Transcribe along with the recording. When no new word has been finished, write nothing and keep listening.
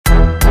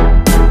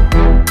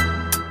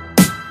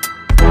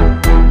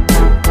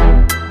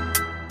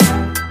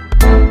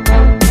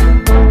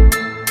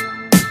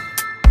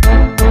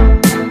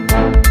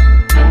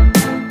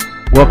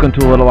Welcome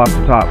to A Little Off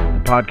the Top,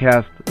 the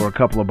podcast where a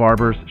couple of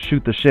barbers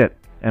shoot the shit,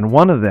 and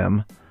one of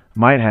them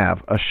might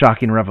have a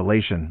shocking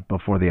revelation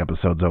before the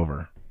episode's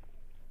over.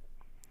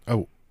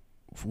 Oh,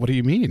 what do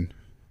you mean?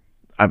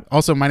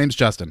 Also, my name's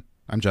Justin.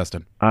 I'm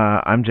Justin.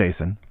 I'm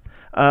Jason.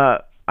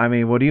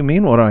 What do you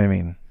mean? What do I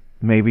mean?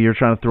 Maybe you're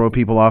trying to throw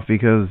people off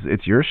because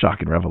it's your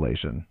shocking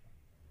revelation.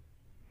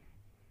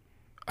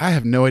 I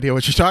have no idea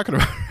what you're talking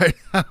about right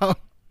now.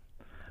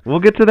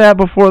 We'll get to that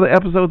before the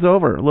episode's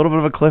over. A little bit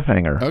of a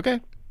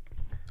cliffhanger.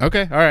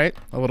 Okay, all right.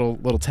 A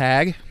little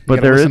tag.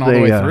 But there is all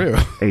the way through.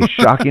 a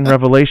shocking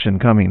revelation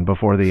coming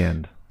before the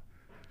end.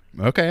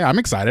 Okay, I'm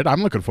excited.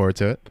 I'm looking forward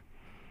to it.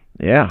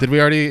 Yeah. Did we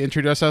already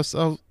introduce ourselves?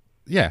 Oh,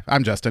 yeah,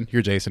 I'm Justin.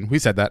 You're Jason. We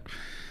said that.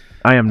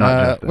 I am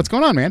not Justin. What's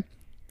going on, man?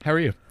 How are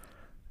you?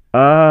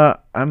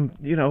 I'm,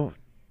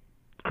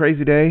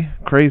 crazy day,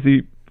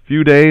 crazy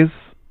few days,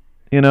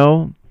 We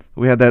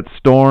had that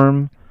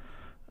storm,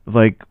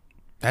 that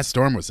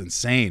storm was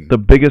insane. The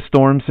biggest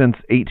storm since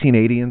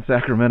 1880 in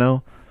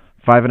Sacramento.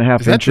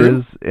 5.5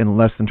 inches in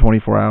less than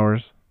 24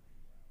 hours.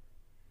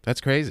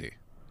 That's crazy.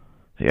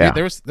 Yeah.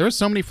 Dude, there was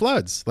so many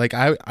floods.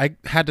 I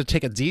had to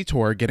take a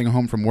detour getting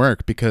home from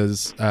work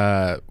because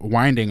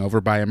Winding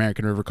over by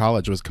American River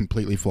College was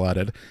completely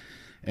flooded.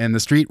 And the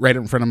street right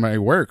in front of my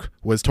work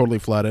was totally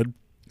flooded.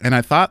 And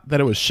I thought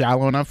that it was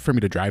shallow enough for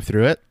me to drive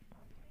through it.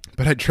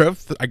 But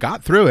I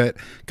got through it,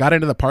 got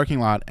into the parking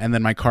lot, and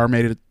then my car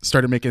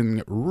started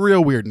making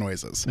real weird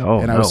noises. I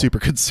was super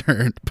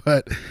concerned.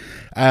 But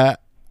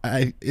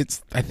I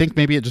think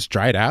maybe it just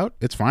dried out.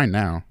 It's fine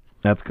now.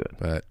 That's good.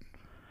 But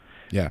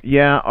yeah.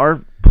 Yeah, our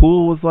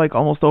pool was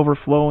almost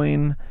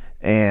overflowing,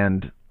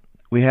 and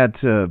we had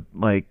to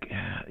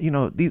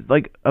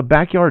a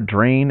backyard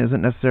drain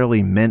isn't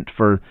necessarily meant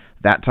for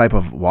that type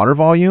of water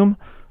volume.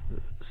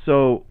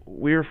 So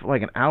we were for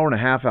an hour and a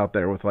half out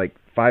there with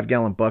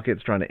 5-gallon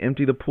buckets trying to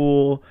empty the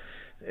pool,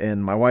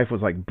 and my wife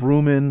was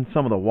brooming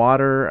some of the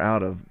water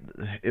out of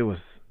it was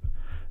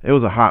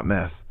a hot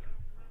mess.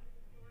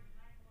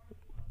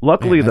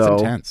 Luckily,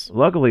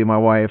 luckily my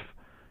wife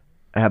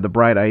had the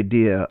bright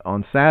idea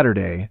on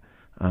Saturday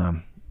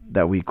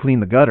that we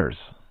clean the gutters.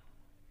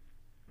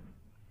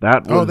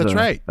 That's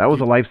right. That was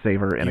a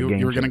lifesaver and a game.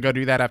 You were going to go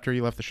do that after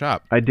you left the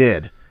shop. I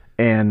did,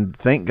 and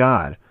thank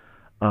God.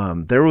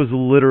 There was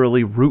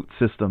literally root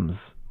systems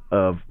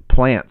of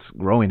plants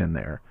growing in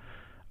there.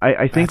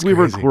 I think we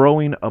were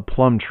growing a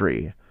plum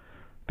tree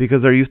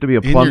because there used to be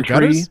a plum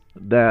tree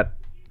that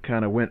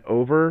kind of went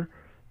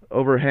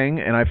overhang,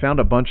 and I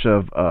found a bunch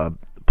of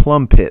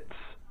plum pits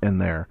in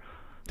there.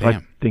 Damn.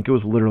 I think it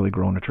was literally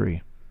growing a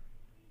tree.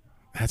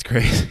 That's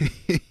crazy.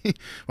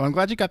 Well, I'm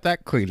glad you got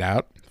that cleaned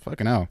out.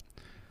 Fucking hell.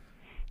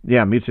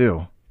 Yeah, me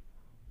too.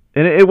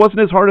 And it wasn't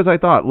as hard as I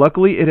thought.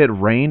 Luckily, it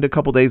had rained a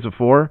couple days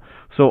before,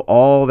 so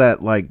all that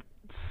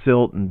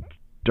silt and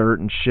dirt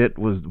and shit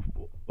was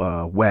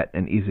wet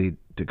and easy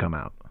to come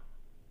out.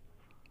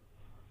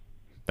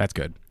 That's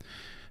good.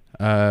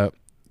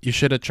 You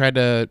should have tried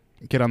to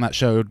get on that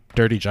show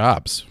Dirty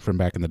Jobs from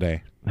back in the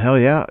day. Hell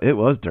yeah, it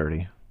was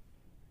dirty.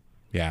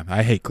 Yeah,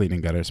 I hate cleaning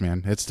gutters,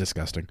 man. It's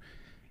disgusting.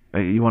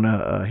 You want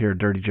to hear a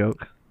dirty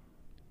joke?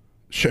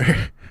 Sure.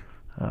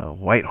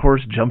 White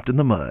horse jumped in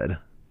the mud.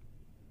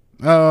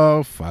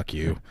 Oh, fuck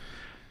you.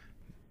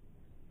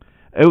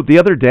 Oh, the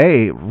other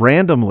day,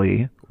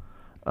 randomly,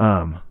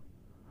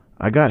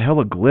 I got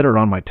hella glitter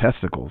on my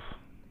testicles.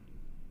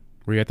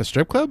 Were you at the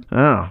strip club?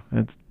 Oh,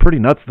 it's pretty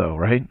nuts though,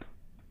 right?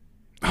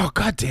 Oh,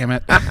 God damn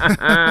it.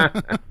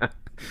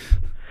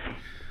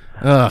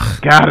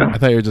 Ugh. Got him. I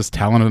thought you were just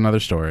telling another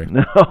story.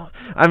 No,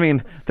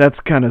 that's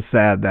kind of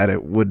sad that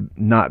it would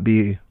not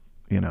be,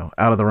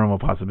 out of the realm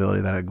of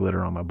possibility that I had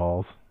glitter on my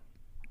balls.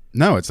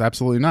 No, it's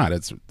absolutely not.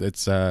 It's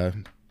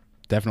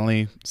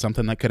definitely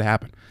something that could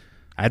happen.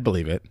 I'd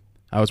believe it.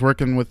 I was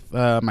working with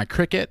my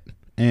Cricut,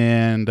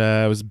 and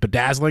I was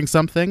bedazzling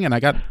something, and I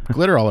got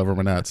glitter all over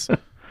my nuts.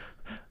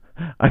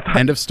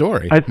 End of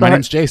story. My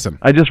name's Jason.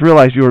 I just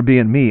realized you were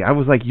being me. I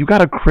was like, you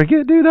got a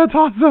Cricut, dude? That's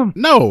awesome.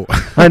 No.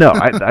 I know.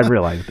 I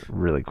realized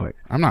really quick.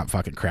 I'm not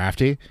fucking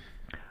crafty.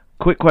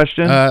 Quick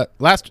question.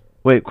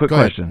 Quick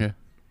question.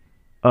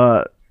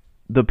 Yeah.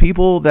 The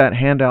people that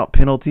hand out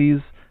penalties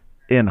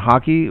in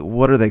hockey,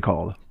 what are they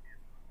called?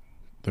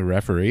 The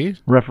referee?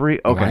 Referee?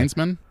 Okay. The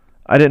linesman?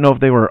 I didn't know if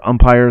they were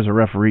umpires or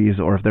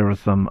referees or if there was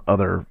some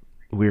other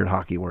weird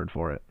hockey word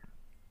for it.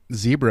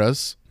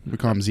 Zebras. We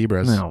call them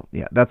zebras. No,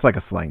 yeah, that's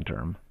a slang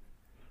term.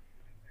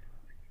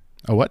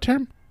 A what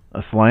term?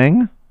 A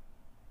slang?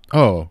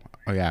 Oh,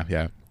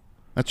 yeah.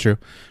 That's true.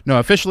 No,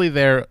 officially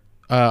they're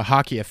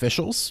hockey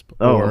officials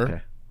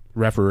or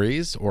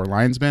referees or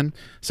linesmen.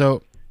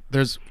 So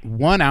there's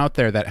one out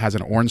there that has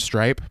an orange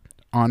stripe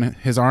on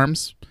his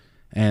arms,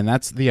 and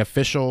that's the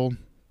official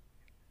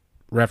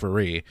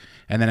referee.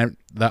 And then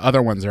the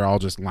other ones are all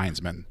just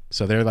linesmen.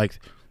 So they're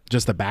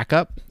just the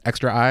backup,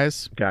 extra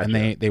eyes, gotcha.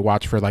 And they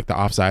watch for the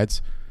offsides.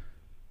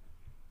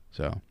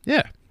 So,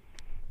 yeah.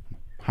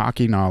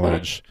 Hockey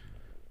knowledge.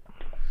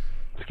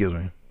 Excuse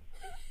me.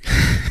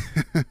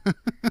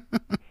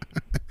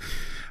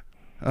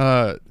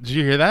 Did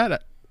you hear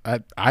that?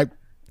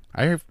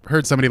 I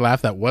heard somebody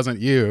laugh that wasn't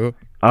you.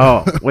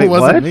 Oh, wait, it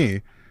wasn't what?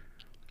 me.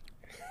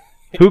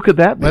 Who could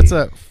that be? Let's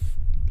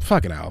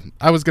fucking hell.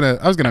 I was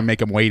gonna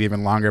make him wait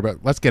even longer, but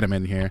let's get him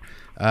in here.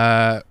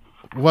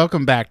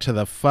 Welcome back to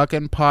the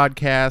fucking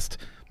podcast,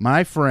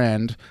 my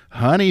friend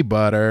Honey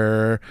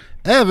Butter,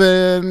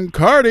 Evan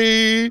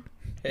Cardi.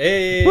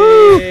 Hey,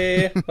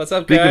 Woo! What's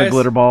up, Speaking guys? of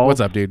glitter balls,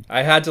 What's up, dude?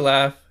 I had to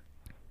laugh.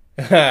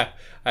 I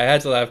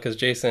had to laugh because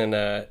Jason,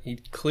 he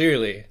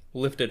clearly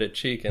lifted a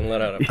cheek and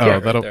let out a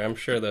fart right there. I'm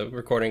sure the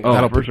recording. Oh,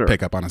 That'll for sure.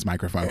 pick up on his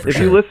microphone for if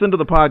sure. you listen to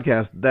the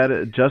podcast,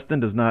 that Justin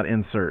does not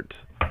insert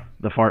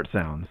the fart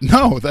sounds.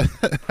 No,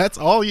 that's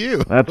all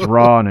you. That's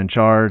raw and in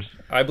charge.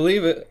 I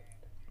believe it.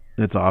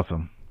 It's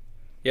awesome.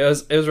 Yeah,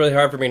 it was really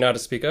hard for me not to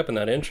speak up in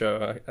that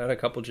intro. I had a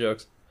couple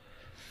jokes.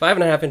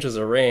 5.5 inches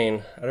of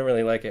rain. I don't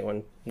really like it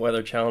when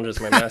weather challenges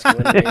my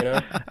masculinity, you know?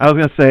 I was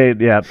gonna say,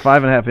 yeah,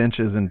 5.5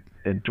 inches in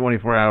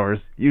 24 hours.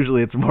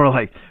 Usually, it's more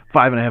like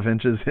 5.5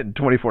 inches in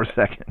 24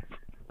 seconds.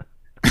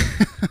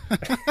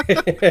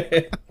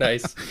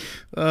 Nice.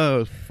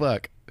 Oh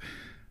fuck.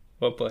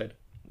 Well played.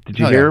 Did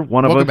you Hell hear yeah.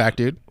 one of Welcome us? back,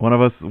 dude. One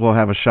of us will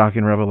have a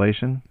shocking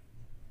revelation.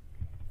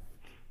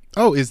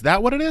 Oh, is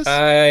that what it is?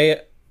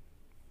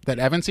 That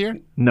Evan's here?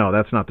 No,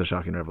 that's not the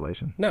shocking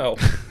revelation. No.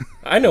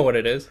 I know what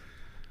it is.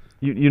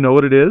 You know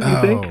what it is? You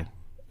Oh. think?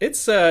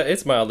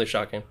 It's mildly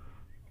shocking.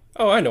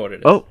 Oh, I know what it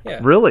is. Oh, yeah.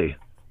 really?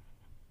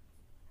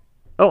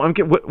 Oh, I'm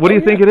kidding. What do you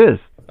yeah. think it is?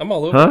 I'm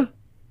all over Huh?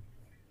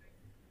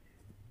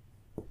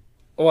 it.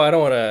 Well, I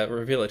don't want to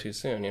reveal it too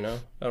soon, you know?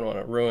 I don't want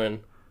to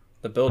ruin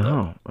the build-up.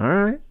 Oh, all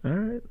right.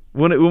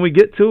 When we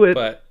get to it,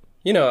 But,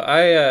 you know,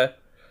 I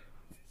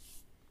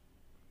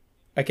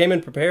came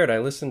in prepared. I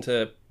listened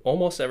to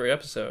almost every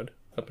episode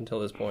up until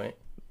this point.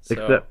 So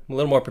Except- I'm a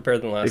little more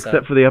prepared than last time.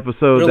 except for the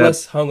episode Little that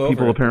less hungover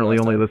people than apparently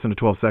last only time. listen to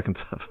 12 seconds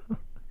of.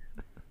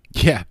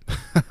 Yeah.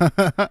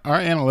 Our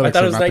analytics I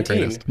thought are it was not 19. the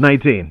greatest.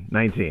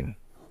 19.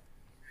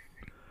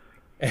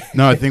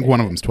 No, I think one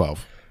of them's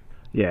 12.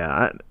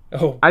 Yeah,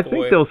 Oh, I boy.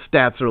 think those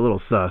stats are a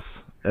little sus,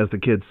 as the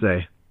kids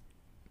say.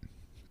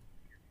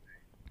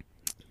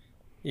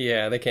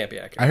 Yeah, they can't be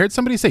accurate. I heard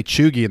somebody say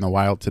chuggy in the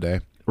wild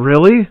today.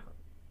 Really?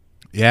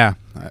 Yeah,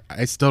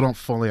 I still don't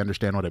fully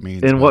understand what it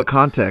means. In but what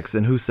context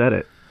and who said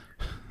it?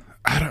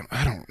 I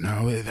don't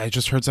know. I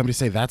just heard somebody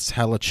say that's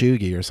hella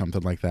chuggy or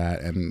something like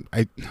that, and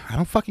I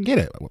don't fucking get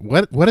it.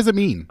 What does it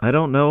mean? I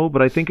don't know,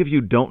 but I think if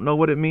you don't know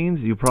what it means,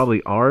 you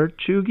probably are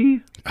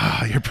chuggy.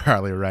 Oh, you're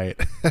probably right.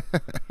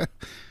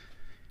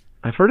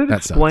 I've heard it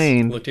That sucks.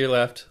 explained Look to your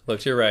left. Look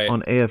to your right.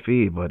 on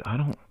AFE, but I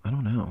don't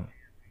know.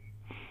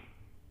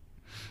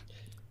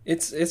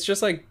 It's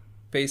just like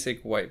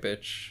basic white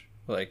bitch,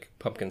 like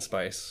pumpkin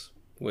spice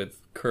with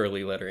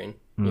curly lettering,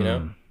 you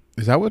know?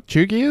 Is that what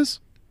chuggy is?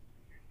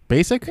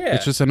 Basic? Yeah,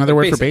 It's just another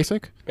like word for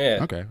basic? Yeah.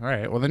 Okay, all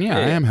right. Well, then, yeah,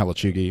 Yeah. I am hella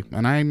chuggy,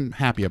 and I'm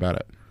happy about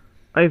it.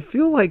 I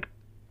feel like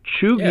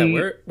Yeah,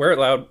 chuggy we're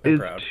loud and is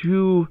proud.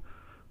 too,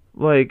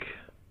 like,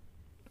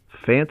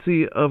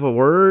 fancy of a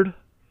word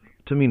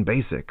to mean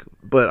basic.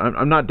 But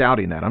I'm not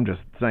doubting that. I'm just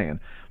saying.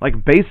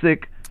 Like,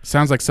 basic,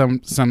 Sounds like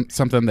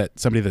something that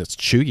somebody that's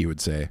chuggy would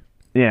say.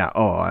 yeah,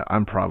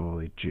 I'm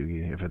probably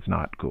chuggy if it's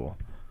not cool.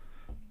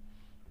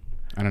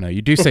 I don't know.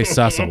 You do say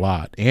sus a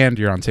lot, and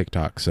you're on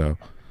TikTok, so...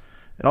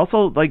 It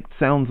also, like,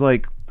 sounds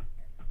like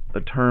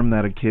a term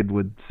that a kid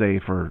would say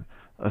for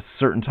a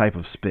certain type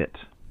of spit.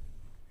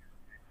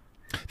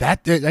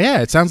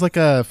 Yeah, it sounds like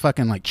a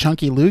fucking, like,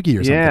 chunky loogie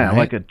or something, Yeah, right?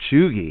 like a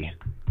chuggy.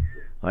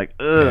 Like,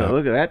 Yeah.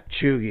 look at that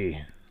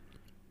chuggy.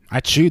 I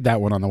chewed that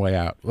one on the way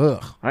out.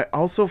 Ugh. I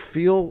also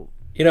feel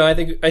You know, I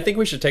think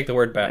we should take the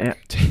word back.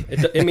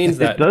 It means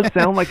that. it does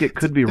sound like it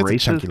could be It's a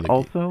chunky racist loogie.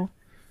 also.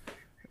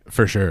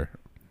 For sure.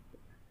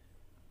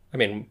 I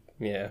mean,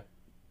 yeah.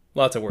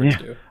 Lots of words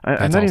do. I'm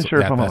That's not even also- sure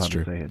if yeah, I'm that's allowed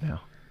true. to say it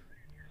now.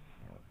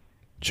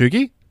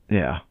 Chuggy?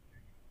 Yeah.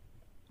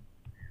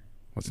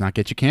 Let's not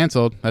get you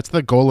canceled. That's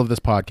the goal of this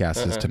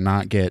podcast, is to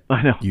not get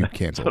I know. you That's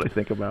canceled. what I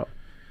think about.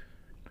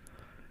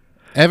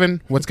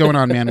 Evan, what's going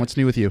on, man? What's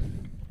new with you?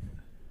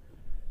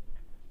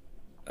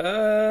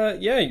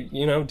 Yeah,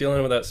 you know,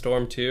 dealing with that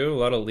storm too. A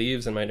lot of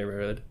leaves in my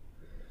neighborhood.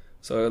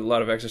 So a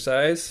lot of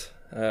exercise.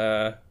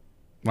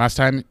 Last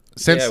time,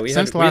 since Yeah, we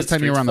since had- the we last had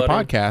time you were on the streets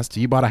flooding. podcast,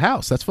 you bought a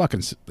house. That's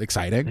fucking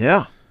exciting.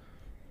 Yeah.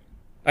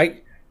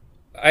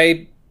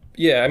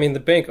 Yeah, I mean, the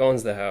bank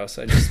owns the house.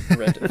 I just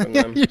rent it from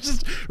them. You're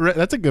just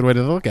that's a good way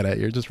to look at it.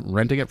 You're just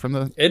renting it from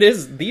the It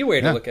is the way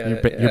to yeah, look at your,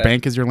 it. your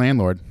bank is your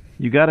landlord.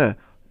 You gotta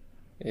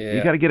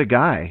Yeah. get a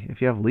guy.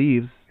 If you have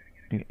leaves,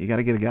 you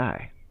gotta get a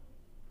guy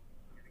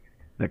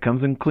that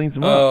comes and cleans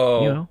them Oh.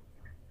 up. You know,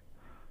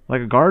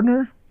 like a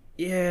gardener.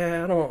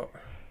 Yeah, I don't.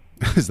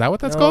 Is that what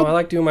that's No, called? I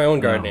like doing my own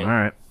Oh, gardening. all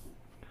right.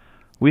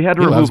 We had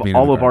to He loves remove being in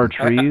all the of our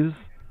garden. trees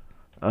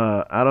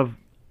out of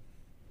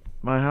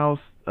my house,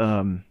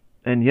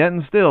 and yet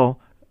and still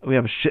we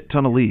have a shit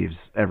ton of leaves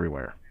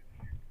everywhere.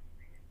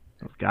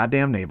 Those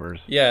goddamn neighbors.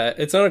 Yeah,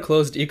 it's not a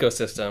closed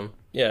ecosystem.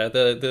 Yeah,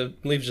 the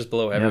leaves just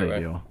blow Yeah, they everywhere.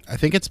 do. I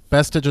think it's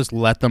best to just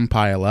let them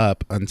pile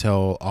up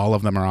until all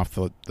of them are off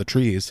the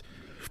trees,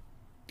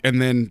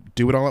 and then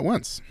do it all at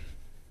once.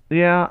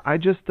 Yeah,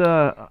 I'm just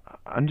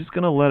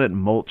gonna let it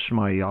mulch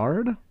my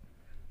yard.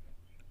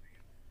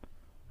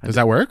 Does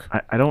that work?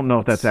 I don't know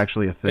if that's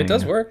actually a thing. It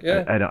does work,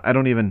 yeah. I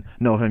don't even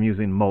know if I'm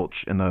using mulch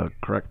in the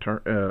correct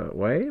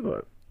way,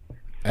 but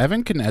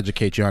Evan can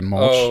educate you on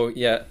mulch. Oh,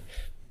 yeah.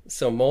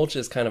 So mulch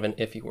is kind of an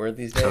iffy word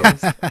these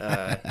days.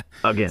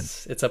 again,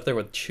 It's up there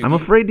with chuggy. I'm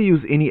afraid to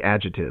use any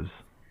adjectives.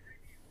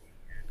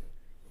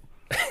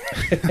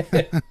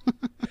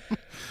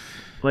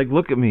 Like,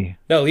 look at me.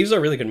 No, leaves are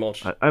really good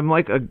mulch. I'm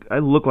like I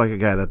look like a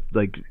guy that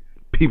like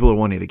people are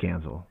wanting to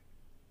cancel.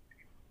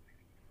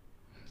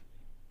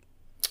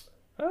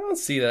 I don't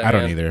see that. I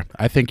don't man. either.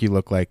 I think you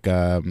look like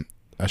a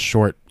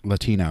short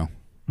Latino.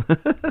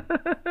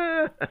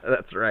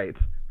 That's right.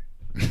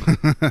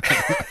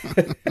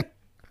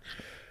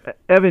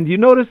 Evan, do you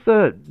notice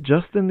that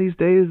Justin these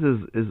days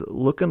is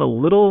looking a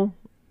little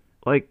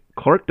like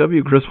Clark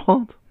W.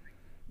 Griswold?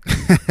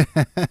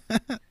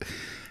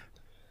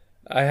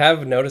 I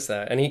have noticed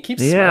that, and he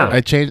keeps Yeah.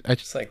 smiling.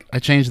 I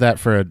changed that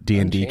for a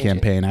D&D Unchanging.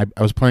 campaign. I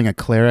was playing a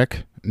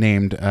cleric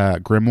named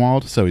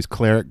Grimwald, so he's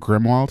Cleric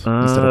Grimwald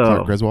instead of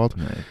Clark Griswold.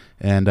 Nice.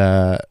 And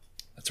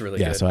That's really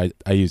good. so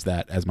I use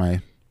that as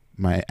my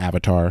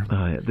avatar.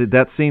 Yeah.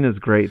 That scene is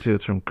great too.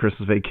 It's from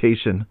Christmas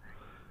Vacation.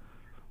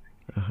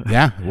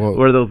 Yeah, we'll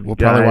probably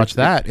guys- watch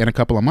that in a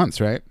couple of months,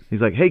 right? He's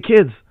like, "Hey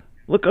kids,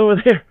 look over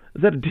there.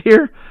 Is that a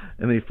deer?"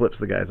 And then he flips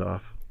the guys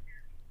off.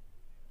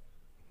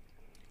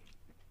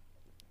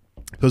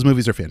 Those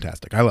movies are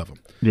fantastic. I love them.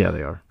 Yeah,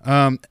 they are.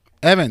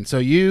 Evan, so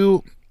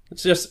you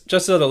It's just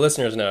so the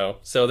listeners know.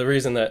 So the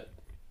reason that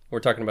we're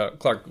talking about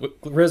Clark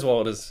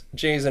Griswold is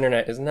Jay's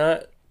internet is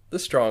not the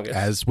strongest.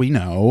 as we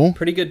know,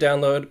 Pretty good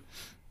download,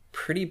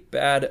 pretty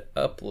bad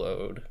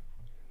upload.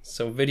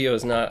 So video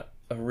is not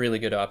a really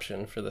good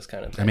option for this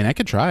kind of thing. I mean, I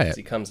could try it.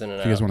 He comes in and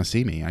If you guys out. want to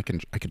see me, I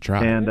could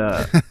try. And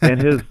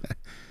and his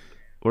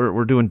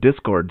we're doing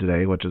Discord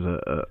today, which is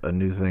a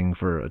new thing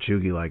for a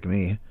chuggy like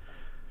me.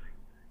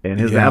 And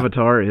his Yeah.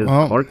 avatar is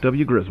Well- Clark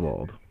W.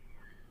 Griswold.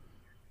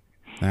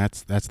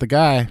 That's the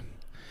guy.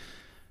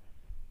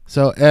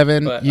 So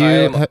Evan, But you I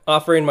am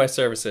offering my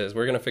services.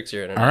 We're gonna fix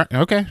your internet. all right?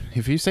 Okay,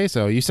 if you say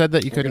so. You said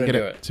that you couldn't gonna get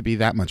do it it. to be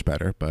that much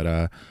better,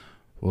 but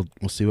we'll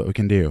see what we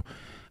can do.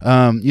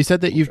 You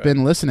said that you've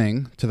been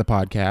listening to the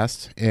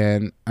podcast,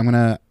 and I'm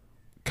gonna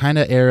kind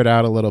of air it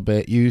out a little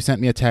bit. You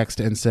sent me a text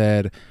and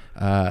said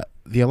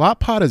the Allot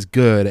Pod is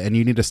good, and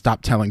you need to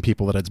stop telling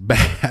people that it's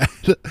bad.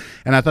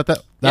 And I thought that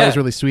Yeah, was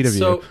really sweet of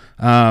so-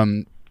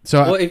 you.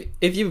 Well,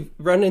 if you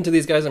run into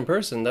these guys in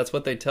person, that's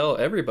what they tell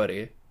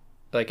everybody,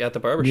 like at the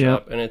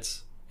barbershop, and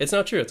it's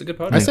not true. It's a good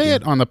podcast. I say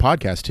it on the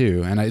podcast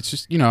too, and it's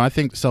just I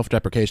think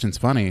self-deprecation's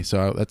funny,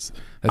 so that's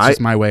just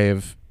my way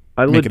of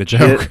making a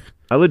joke.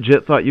 I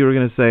legit thought you were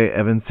going to say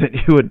Evan sent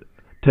you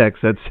a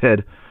text that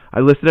said, "I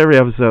listened to every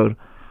episode.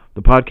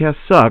 The podcast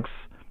sucks,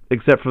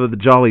 except for the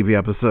Jollibee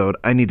episode.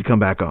 I need to come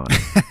back on."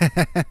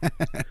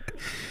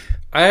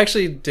 I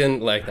actually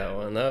didn't like that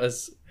one. That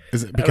was.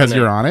 Is it because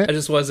you're on it? I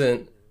just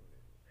wasn't.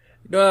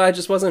 No, I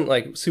just wasn't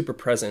like super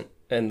present,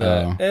 and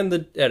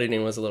the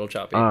editing was a little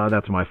choppy.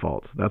 That's my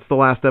fault. That's the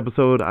last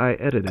episode I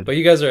edited. But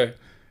you guys are.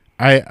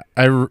 I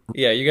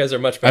You guys are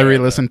much better. I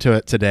re-listened to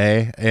it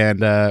today,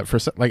 and I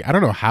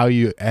don't know how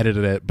you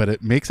edited it, but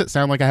it makes it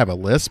sound like I have a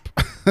lisp,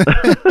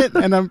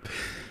 and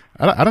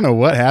I don't know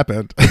what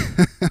happened.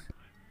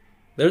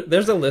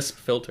 There's a Lisp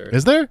filter.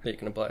 Is there? That you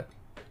can apply.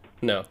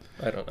 No,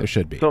 I don't know. There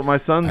should be. So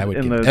my son I would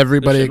in give the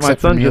everybody my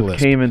except for son me a just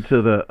lisp. came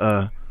into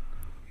the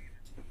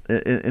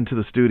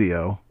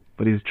studio,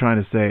 but he's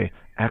trying to say,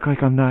 "Act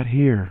like I'm not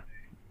here."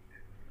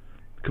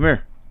 Come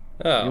here.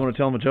 Oh, You want to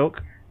tell him a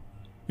joke?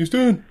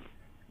 Houston.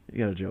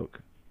 You got a joke.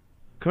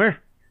 Come here.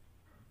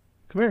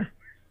 Come here.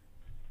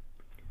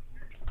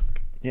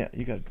 Yeah,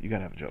 you got to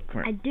have a joke.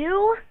 Come I here.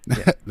 do?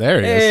 There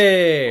he is.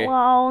 Hey.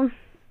 Well,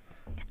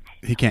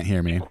 He can't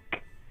hear me.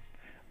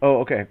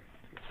 Oh, okay.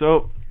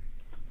 So,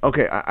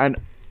 okay, I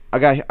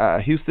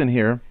got Houston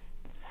here,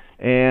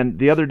 and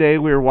the other day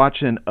we were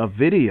watching a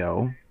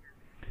video,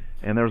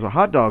 and there was a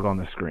hot dog on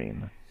the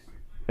screen.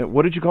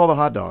 What did you call the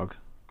hot dog?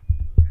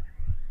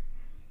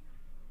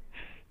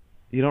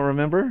 You don't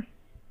remember?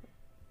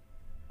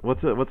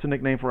 What's a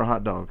nickname for a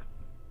hot dog?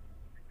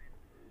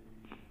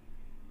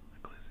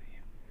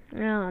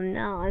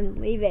 no, I'm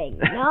leaving.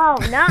 No.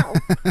 All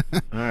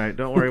right,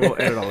 don't worry, we'll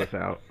edit all this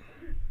out.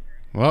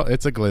 Well,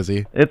 it's a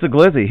glizzy. It's a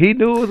glizzy. He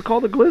knew it was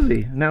called a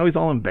glizzy. Now he's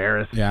all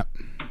embarrassed. Yeah.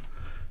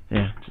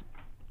 Yeah. Just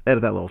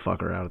edit that little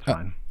fucker out. It's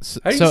fine.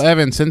 So, How do you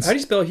Evan, How do you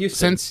spell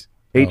Houston? Heuston.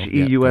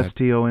 H-E-U,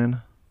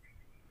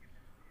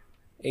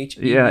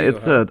 Yeah, it's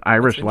huh? an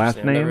Irish That's last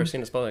interesting. I've never name.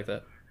 seen it spelled like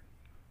that.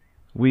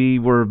 We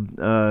were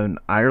in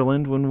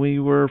Ireland when we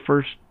were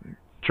first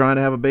trying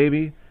to have a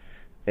baby,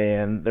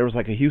 and there was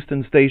like a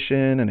Houston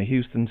station and a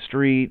Houston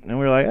street, and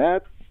we were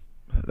like,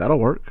 that'll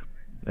work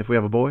if we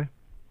have a boy.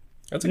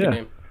 That's a Yeah. good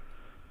name.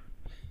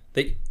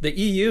 The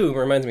EU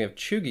reminds me of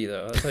Chugi,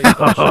 though. That's how you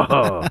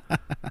spell it.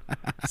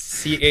 I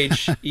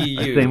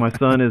C-H-E-U. say my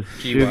son is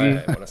G-Y, I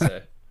Chugi. want to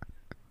say.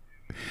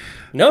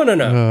 No,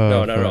 not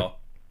at fuck. all.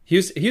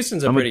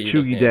 Houston's a I'm a pretty Chugi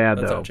unique name. dad,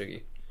 That's though. not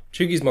Chugi.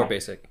 Chugi's more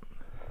basic.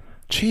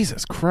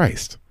 Jesus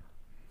Christ.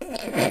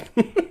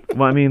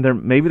 Well, I mean,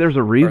 maybe there's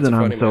a reason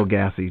I'm so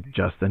gassy,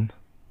 Justin.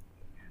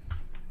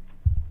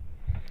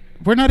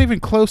 We're not even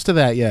close to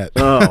that yet.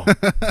 Oh.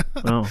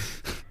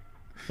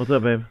 What's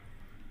up, babe?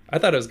 I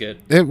thought it was good.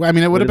 It would have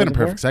been a looking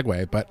perfect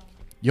segue, but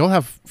you'll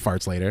have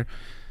farts later.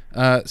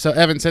 So,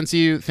 Evan, since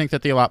you think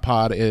that the Allot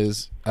Pod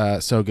is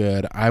so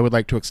good, I would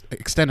like to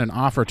extend an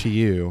offer to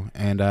you.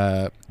 And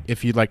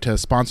if you'd like to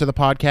sponsor the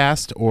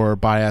podcast or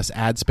buy us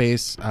ad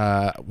space,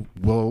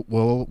 we'll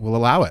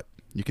allow it.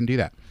 You can do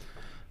that.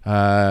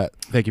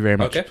 Thank you very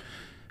much. Okay.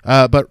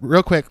 But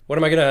real quick, What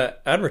am I going to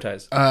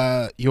advertise?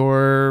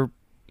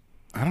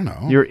 I don't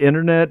know. Your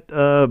internet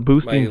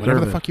boosting My- whatever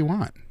service. the fuck you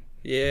want.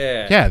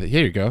 Yeah. Yeah,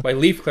 here you go. My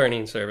leaf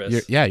clearing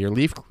service.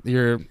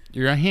 You're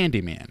a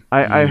handyman.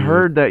 I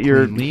heard that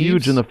you're clean leaves,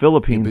 huge in the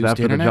Philippines boost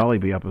after the internet.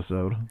 Jollibee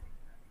episode.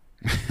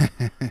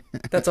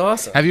 That's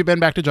awesome. Have you been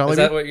back to Jollibee? Is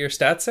that what your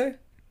stats say?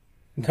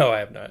 No, I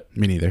have not.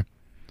 Me neither.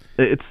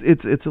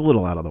 It's a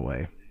little out of the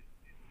way.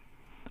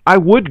 I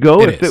would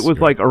go if it was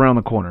like around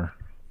the corner.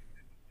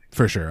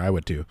 For sure, I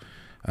would too.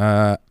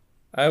 I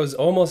was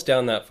almost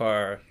down that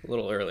far a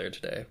little earlier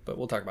today, but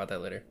we'll talk about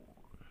that later.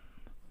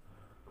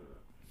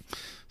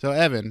 So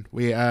Evan,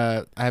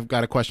 I've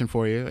got a question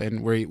for you,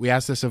 and we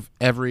ask this of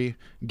every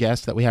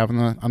guest that we have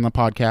on the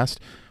podcast,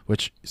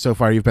 which so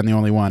far you've been the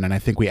only one, and I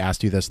think we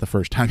asked you this the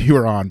first time you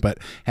were on. But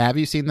have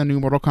you seen the new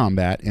Mortal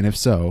Kombat? And if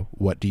so,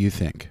 what do you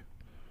think?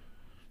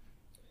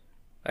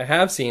 I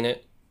have seen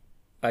it.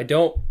 I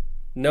don't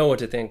know what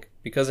to think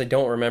because I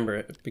don't remember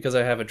it because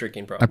I have a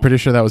drinking I'm problem. pretty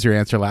sure that was your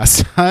answer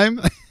last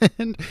time,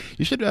 and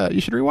you should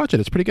rewatch it.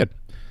 It's pretty good.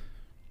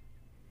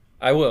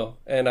 I will,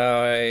 and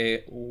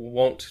I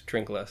won't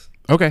drink less.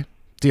 Okay,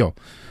 deal.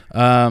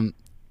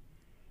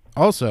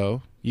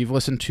 Also, you've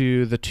listened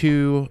to the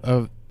two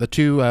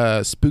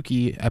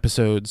spooky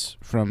episodes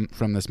from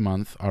this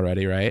month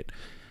already, right?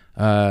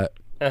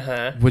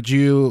 Would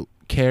you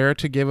care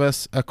to give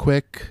us a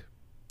quick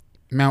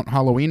Mount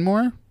Halloween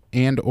more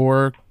and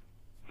or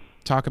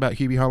talk about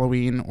Hubie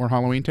Halloween or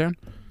Halloween Town?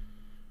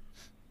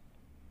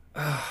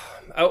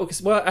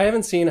 Well, I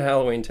haven't seen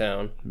Halloween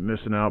Town.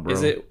 Missing out, bro.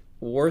 Is it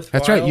worthwhile?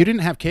 That's right. You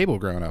didn't have cable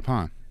growing up,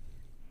 huh?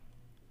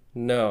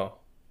 No,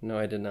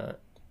 I did not.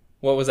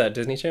 What was that,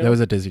 Disney Channel? That was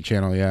a Disney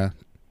Channel, yeah.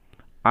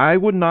 I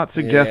would not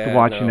suggest Yeah,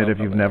 watching no, it if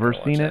I'm you've probably not never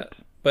gonna seen watch it. that.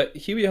 But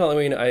Hubie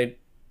Halloween, I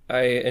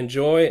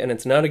enjoy, and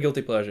it's not a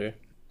guilty pleasure,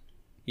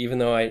 even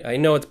though I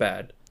know it's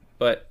bad.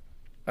 But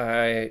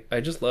I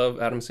just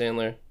love Adam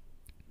Sandler.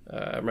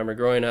 I remember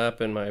growing up,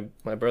 and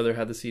my brother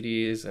had the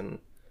CDs, and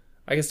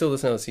I can still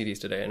listen to the CDs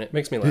today, and it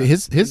makes me laugh.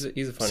 His he's a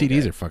funny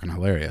CDs guy. are fucking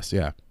hilarious,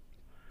 yeah.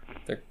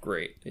 They're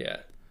great, yeah.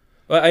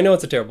 Well, I know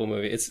it's a terrible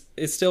movie.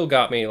 It still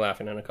got me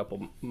laughing in a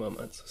couple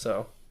moments,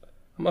 so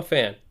I'm a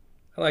fan.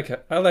 I like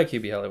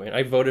Hubie Halloween.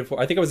 I voted for.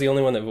 I think I was the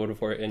only one that voted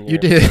for it in your You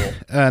did, poll.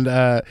 and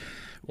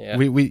Yeah.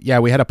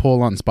 we had a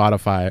poll on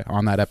Spotify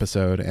on that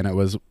episode, and it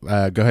was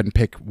go ahead and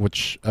pick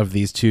which of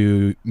these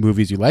two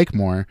movies you like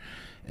more,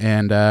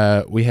 and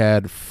we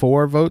had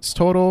 4 votes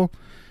total,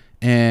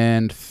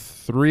 and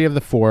 3 of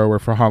the 4 were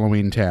for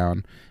Halloween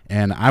Town,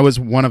 and I was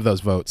one of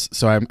those votes,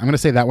 so I'm going to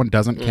say that one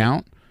doesn't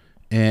count,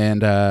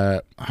 and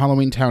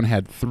Halloween Town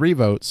had 3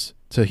 votes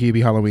to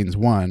Hubie Halloween's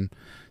 1,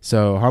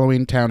 so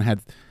Halloween Town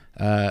had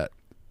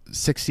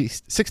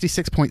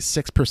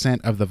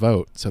 66.6% of the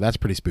vote, so that's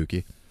pretty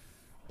spooky.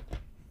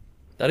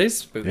 That is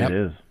spooky. It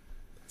is.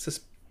 It's a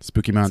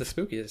Spooky It's month.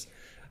 the spookiest.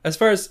 As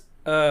far as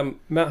Mount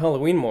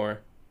Halloween more,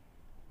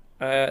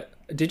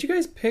 did you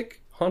guys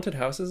pick haunted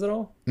houses at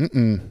all?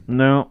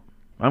 No,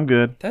 I'm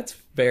good. That's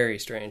very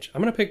strange.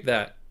 I'm gonna pick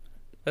that.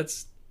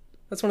 That's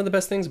one of the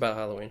best things about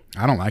Halloween.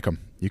 I don't like them.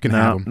 You can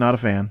have No, them. not a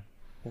fan.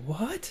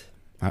 What?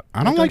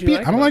 I don't like you being.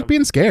 like I don't about like 'em?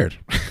 being scared.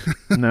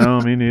 No,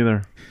 me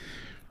neither.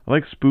 I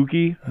like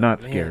spooky,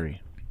 not man.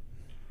 scary.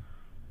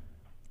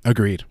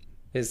 Agreed.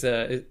 Is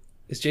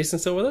Jason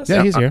still with us?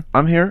 Yeah, he's here.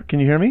 I'm here. Can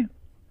you hear me?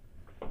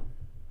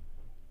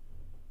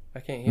 I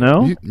can't hear.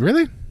 No?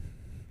 Really?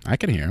 I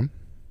can hear him.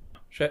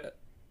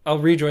 I'll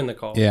rejoin the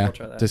call. Yeah. I'll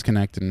try that.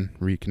 Disconnect and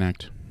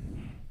reconnect.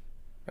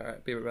 All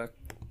right, be right back.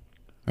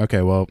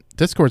 Okay. Well,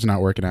 Discord's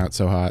not working out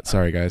so hot.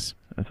 Sorry, guys.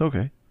 That's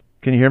okay.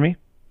 Can you hear me?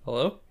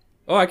 Hello?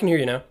 Oh, I can hear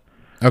you now.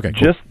 Okay.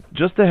 Cool.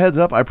 Just a heads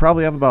up, I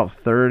probably have about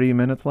 30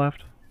 minutes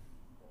left.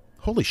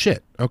 Holy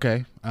shit.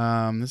 Okay.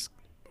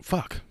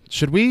 Fuck.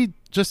 Should we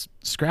just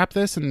scrap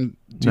this and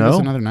do No. this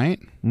another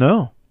night?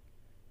 No.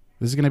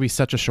 This is going to be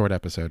such a short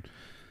episode.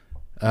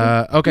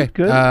 Okay.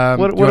 Good. do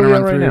What you are wanna we run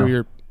at right through now?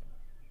 your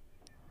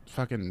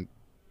fucking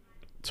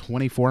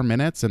 24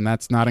 minutes, and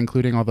that's not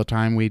including all the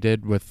time we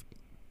did with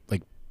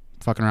like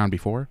fucking around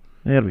before?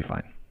 Yeah, it'll be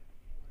fine.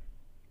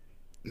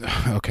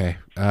 Okay.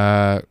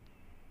 All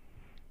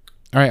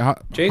right.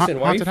 Jason,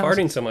 why are you haunted house.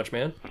 farting so much,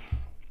 man?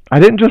 I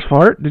didn't just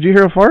fart. Did you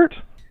hear a fart?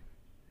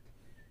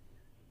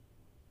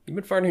 You've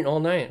been farting all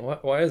night.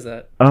 Why is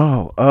that?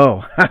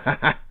 Oh.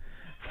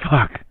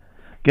 Fuck.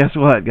 Guess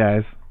what,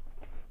 guys?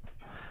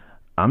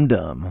 I'm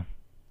dumb.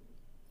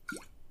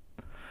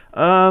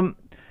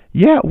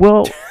 Yeah,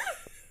 well,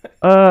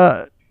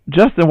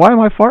 Justin, why am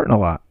I farting a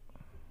lot?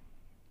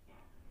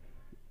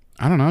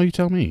 I don't know. You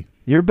tell me.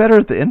 You're better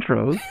at the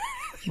intros.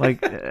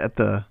 Like, at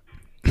the...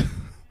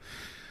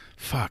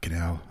 Fucking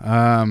hell.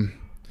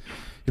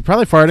 You're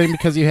probably farting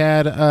because you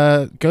had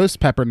ghost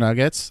pepper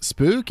nuggets,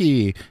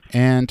 spooky,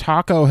 and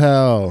taco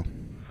hell.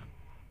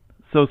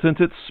 So since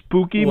it's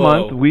spooky Whoa.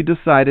 month, we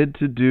decided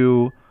to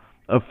do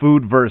a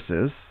food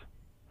versus.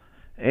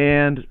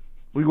 And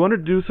we wanted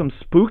to do some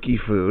spooky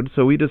food,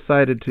 so we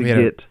decided to We had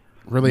a get...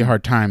 really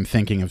hard time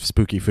thinking of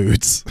spooky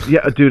foods.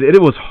 Yeah, dude,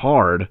 it was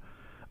hard.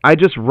 I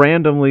just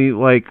randomly,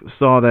 like,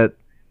 saw that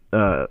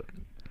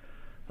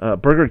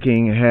Burger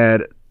King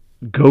had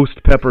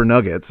ghost pepper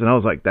nuggets, and I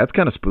was like, that's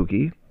kind of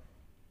spooky.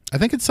 I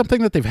think it's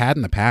something that they've had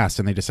in the past,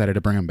 and they decided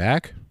to bring them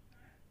back.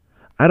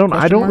 I don't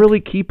Question mark? really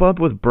keep up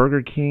with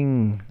Burger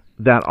King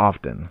that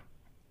often.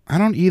 I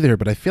don't either,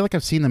 but I feel like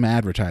I've seen them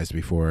advertised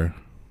before.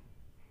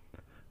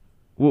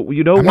 Well,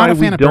 you know I'm why not a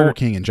fan we of Burger don't...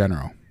 King in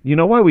general. You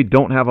know why we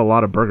don't have a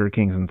lot of Burger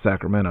Kings in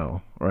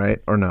Sacramento,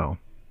 right? Or no?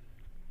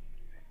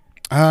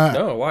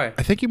 No, why?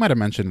 I think you might have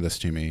mentioned this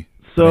to me.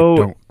 but I So,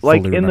 don't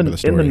like fully in remember the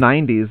story.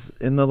 90s,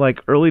 in the like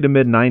early to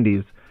mid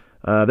 90s,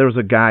 there was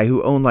a guy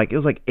who owned like it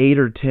was like 8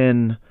 or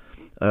 10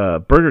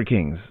 Burger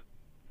Kings,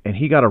 and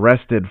he got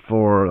arrested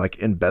for like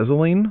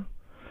embezzling.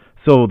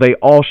 So they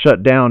all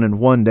shut down in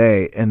one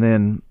day, and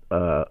then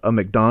a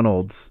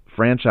McDonald's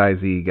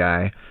franchisee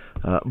guy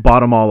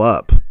bought them all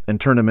up and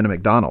turned them into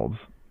McDonald's.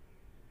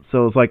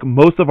 So it's like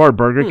most of our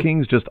Burger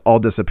Kings just all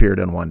disappeared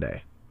in one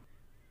day.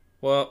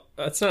 Well,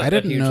 that's not I a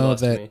didn't huge know loss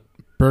to that me.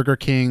 Burger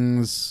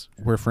Kings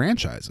were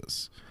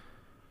franchises.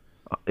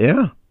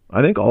 Yeah,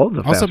 I think all of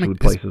the Also, fast food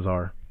is- places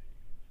are.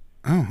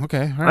 Oh,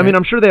 okay. All I mean, right.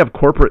 I'm sure they have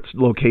corporate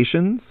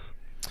locations.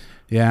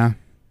 Yeah.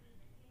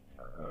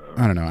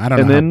 I don't know. I don't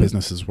And know then- how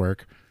businesses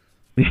work.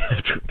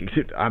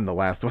 Dude, I'm the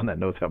last one that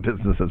knows how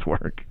businesses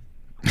work.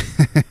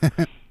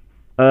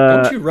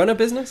 Don't you run a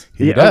business?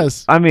 He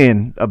does. I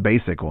mean, a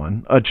basic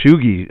one, a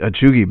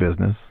chuggy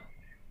business.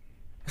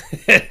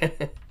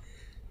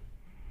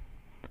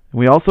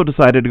 We also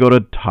decided to go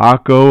to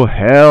Taco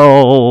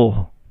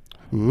Hell.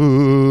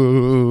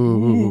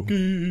 Ooh.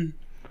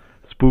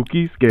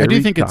 Spooky, scary. I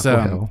do think it's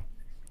Taco Hell.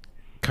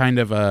 kind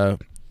of a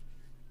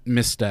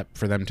misstep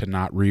for them to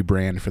not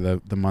rebrand for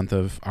the month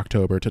of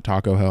October to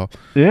Taco Hell.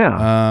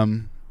 Yeah,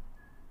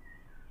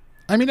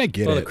 I mean, I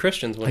get Well, it. the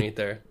Christians wouldn't eat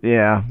there.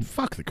 yeah.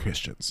 Fuck the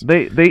Christians.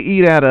 They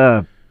eat at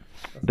That's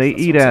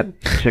what I'm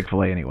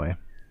Chick-fil-A anyway.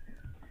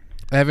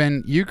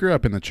 Evan, you grew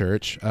up in the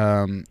church.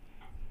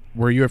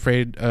 Were you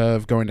afraid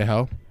of going to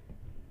hell?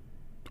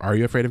 Are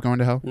you afraid of going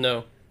to hell?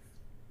 No.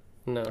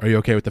 Are you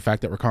okay with the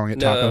fact that we're calling it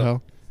No. Taco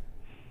Hell?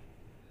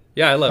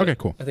 Yeah, I love it. Okay,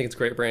 cool. I think it's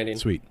great branding.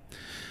 Sweet.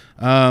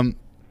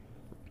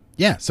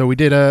 Yeah, so we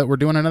did we're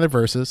doing another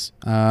versus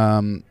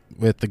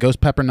with the ghost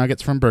pepper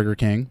nuggets from Burger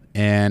King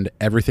and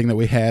everything that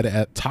we had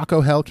at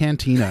Taco Hell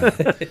Cantina.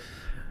 It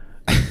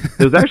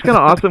was actually kind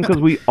of awesome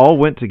because we all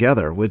went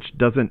together, which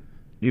doesn't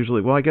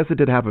usually. Well, I guess it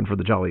did happen for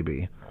the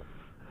Jollibee,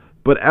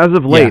 but as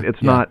of late,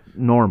 it's not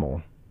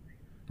normal.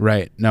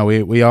 Right. No,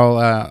 we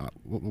all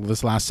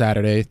this last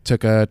Saturday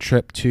took a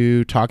trip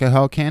to Taco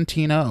Hell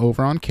Cantina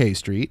over on K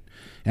Street,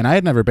 and I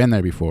had never been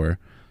there before,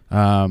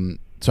 so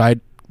I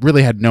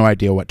really had no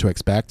idea what to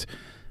expect.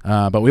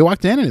 But we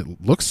walked in and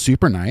it looks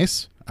super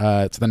nice.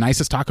 It's the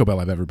nicest Taco Bell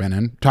I've ever been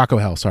in. Taco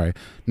Hell, sorry,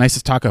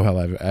 nicest Taco Hell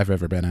I've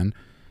ever been in.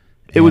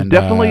 It was And,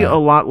 definitely a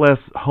lot less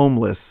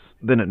homeless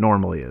than it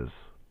normally is.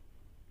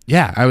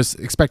 Yeah, I was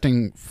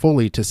expecting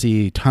fully to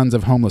see tons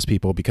of homeless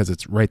people because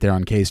it's right there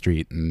on K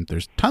Street, and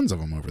there's tons of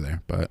them over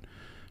there. But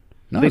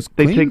no, They it's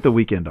they clean. take the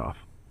weekend off.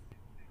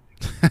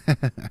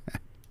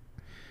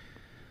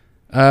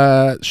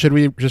 Should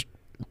we just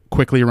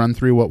quickly run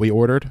through what we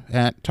ordered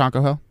at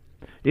Taco Hell?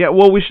 Yeah,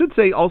 well, we should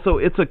say also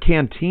it's a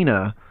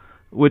cantina,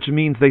 which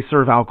means they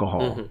serve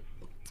alcohol. Mhm.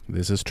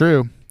 This is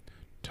true.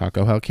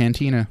 Taco Hell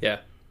Cantina. Yeah.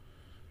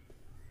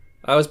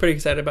 I was pretty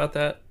excited about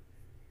that,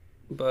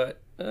 but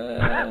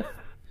a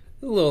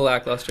little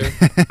lackluster.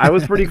 I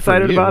was pretty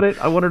excited you. about it.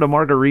 I wanted a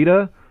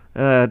margarita.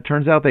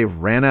 Turns out they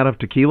ran out of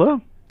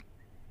tequila.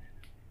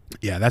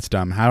 Yeah, that's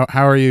dumb. How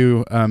are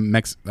you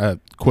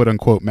quote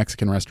unquote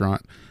Mexican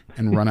restaurant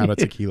and run out of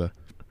tequila?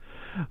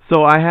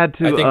 So I had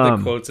to. I think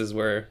the quotes is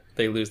where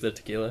they lose the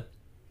tequila.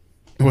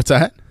 What's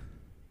that?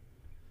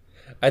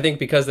 I think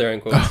because they're in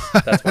quotes,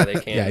 that's why they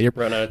can't Yeah, you're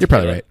run out of you're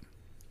tequila. probably right.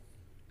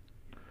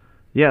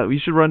 Yeah, we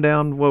should run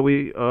down what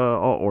we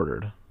all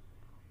ordered.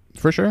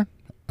 For sure.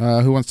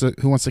 Who wants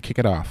to kick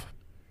it off?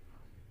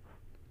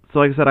 So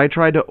like I said, I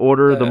tried to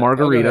order the I'll go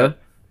margarita. ahead.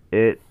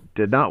 It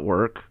did not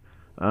work.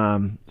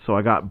 So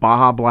I got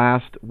Baja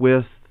Blast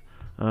with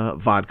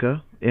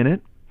vodka in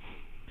it.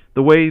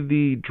 The way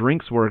the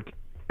drinks work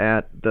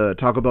at the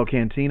Taco Bell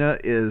Cantina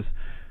is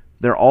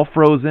they're all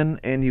frozen,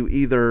 and you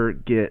either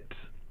get,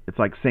 it's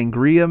like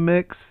sangria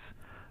mix,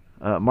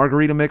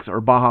 margarita mix,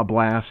 or Baja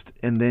Blast,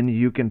 and then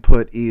you can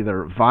put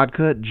either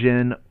vodka,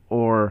 gin,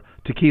 or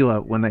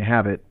tequila when they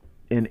have it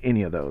in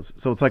any of those.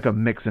 So it's like a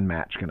mix and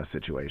match kind of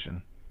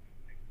situation.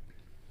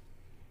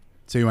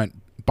 So you went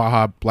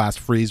Baja Blast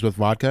Freeze with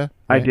vodka?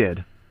 I right?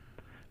 did.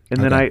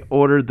 And then Okay. I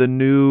ordered the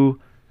new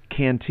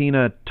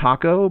Cantina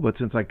taco, but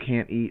since I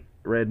can't eat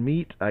red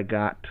meat, I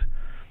got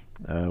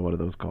what are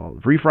those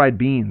called? Refried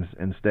beans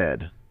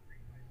instead.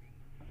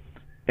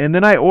 And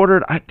then I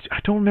ordered, I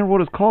don't remember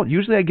what it's called.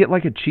 Usually I get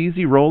like a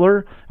cheesy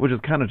roller, which is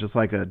kind of just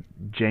like a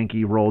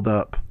janky rolled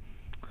up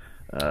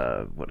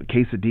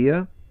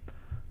quesadilla.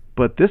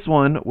 But this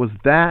one was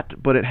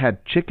that, but it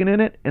had chicken in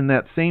it and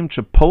that same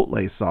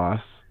chipotle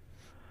sauce.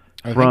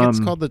 I think it's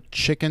called the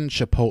chicken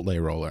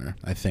chipotle roller,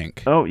 I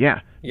think. Oh,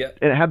 yeah. Yeah.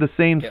 It had the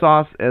same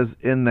sauce as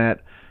in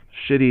that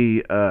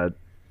shitty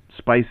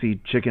spicy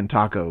chicken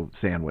taco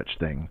sandwich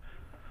thing.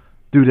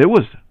 Dude, it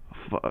was,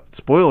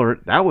 spoiler,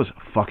 that was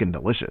fucking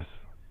delicious.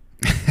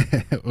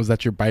 Was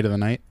that your bite of the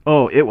night?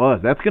 Oh, it was.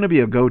 That's going to be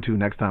a go-to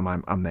next time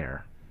I'm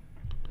there.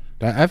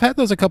 I've had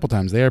those a couple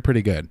times. They are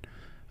pretty good.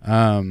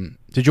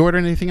 Did you order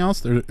anything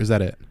else, or is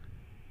that it?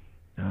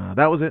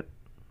 That was it.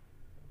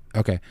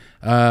 Okay.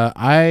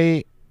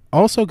 I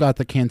also got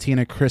the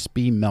Cantina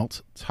Crispy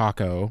Melt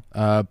Taco,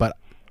 but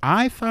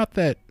I thought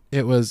that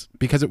it was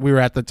because we were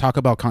at the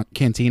Taco Bell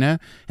Cantina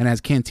and it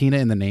has Cantina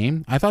in the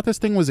name. I thought this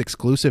thing was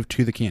exclusive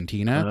to the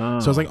Cantina.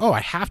 So I was like, oh,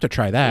 I have to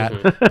try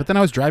that. But then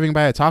I was driving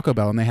by a Taco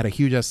Bell and they had a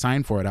huge ass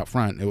sign for it out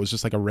front. It was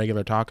just like a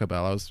regular Taco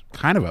Bell. I was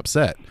kind of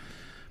upset.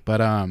 But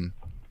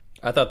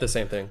I thought the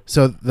same thing.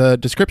 so the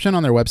description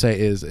on their website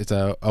is it's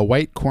a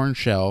white corn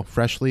shell,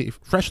 freshly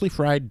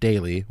fried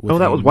daily. With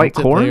that a was white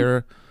melted corn?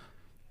 layer-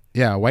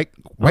 yeah, white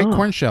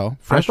corn shell, I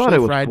thought freshly it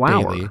was fried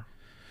flour. daily,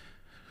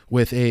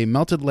 with a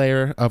melted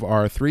layer of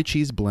our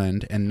 3-cheese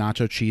blend and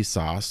nacho cheese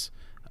sauce,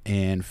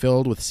 and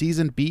filled with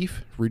seasoned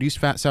beef, reduced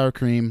fat sour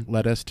cream,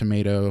 lettuce,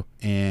 tomato,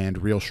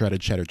 and real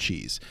shredded cheddar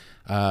cheese.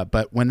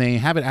 But when they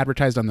have it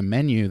advertised on the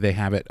menu, they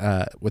have it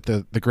with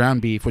the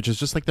ground beef, which is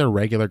just like their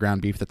regular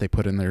ground beef that they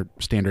put in their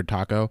standard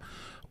taco,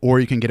 or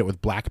you can get it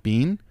with black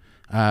bean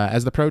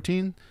as the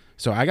protein.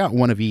 So I got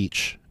one of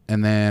each,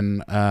 and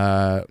then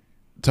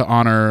to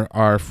honor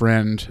our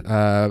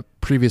friend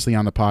previously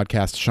on the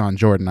podcast, Sean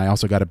Jordan, I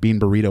also got a bean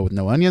burrito with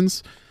no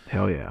onions.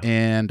 Hell yeah.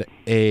 And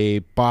a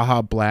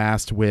Baja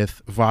Blast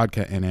with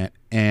vodka in it.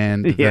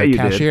 And Yeah, the you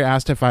cashier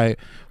asked if I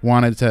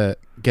wanted to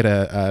get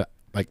a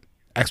like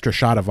extra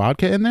shot of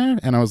vodka in there.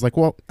 And I was like,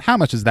 well, how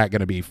much is that going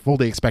to be?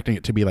 Fully expecting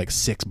it to be like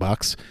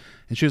 $6.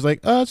 And she was like,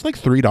 it's like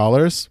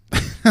 $3.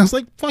 I was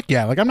like, fuck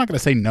yeah. Like, I'm not going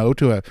to say no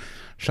to a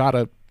shot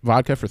of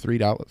vodka for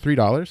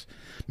 $3.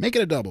 Make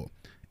it a double.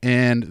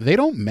 And they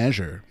don't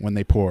measure when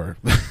they pour.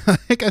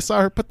 Like I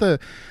saw her put the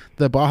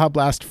Baja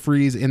Blast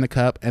freeze in the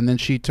cup, and then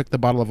she took the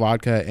bottle of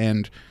vodka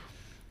and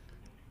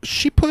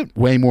she put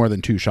way more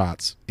than 2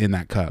 shots in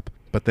that cup,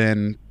 but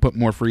then put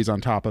more freeze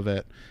on top of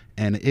it.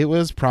 And it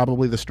was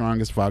probably the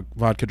strongest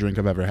vodka drink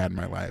I've ever had in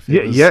my life.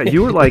 Yeah,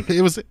 you were like,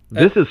 it was.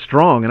 This is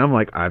strong. And I'm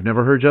like, I've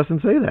never heard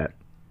Justin say that.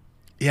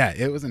 Yeah,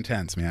 it was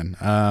intense,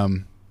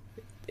 man.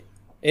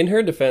 In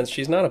her defense,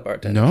 she's not a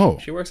bartender. No.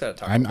 She works at a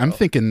Taco Bell. I'm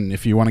thinking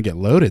if you want to get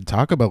loaded,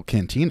 Taco Bell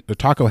Cantina, or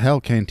Taco Hell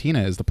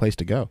Cantina is the place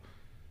to go.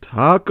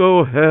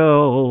 Taco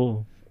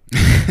hell.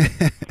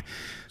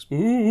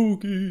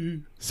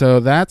 Spooky. So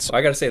that's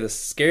I gotta say the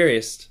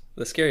scariest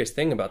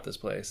thing about this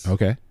place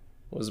okay.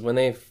 was when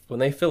they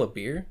fill a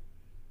beer,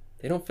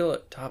 they don't fill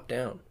it top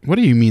down. What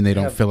do you mean they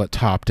don't fill it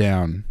top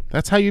down?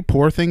 That's how you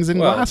pour things in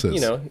Well, glasses.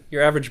 you know,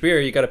 your average beer,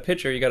 you got a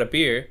pitcher, you got a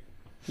beer,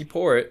 you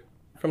pour it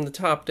from the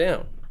top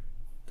down.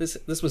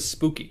 This was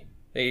spooky.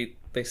 They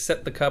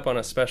set the cup on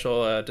a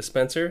special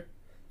dispenser,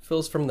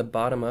 fills from the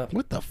bottom up.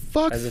 What the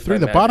fuck? As if Through by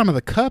the magic. bottom of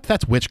the cup?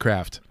 That's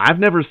witchcraft. I've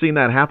never seen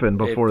that happen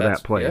before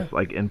that's- that place, yeah.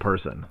 like in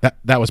person.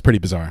 That was pretty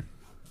bizarre.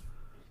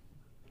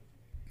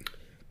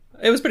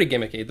 It was pretty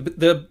gimmicky.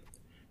 It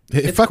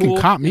It's fucking cool.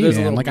 caught me, There's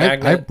a man. little Like I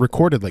magnet.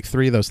 recorded like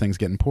 3 of those things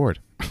getting poured.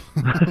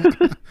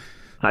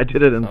 I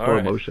did it in All slow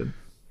right. motion.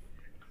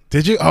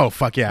 Did you? Oh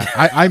fuck yeah!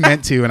 I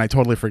meant to, and I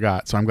totally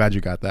forgot. So I'm glad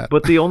you got that.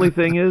 But the only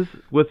thing is,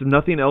 with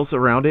nothing else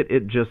around it,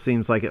 it just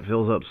seems like it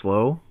fills up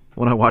slow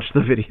when I watch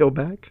the video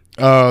back.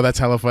 Oh, that's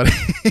hella funny.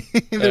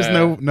 There's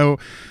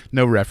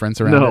no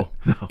reference around No, it.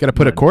 no, Got to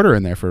put a none. quarter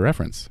in there for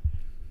reference.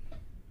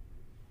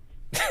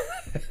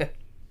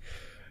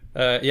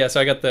 Yeah,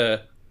 so I got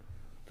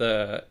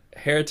the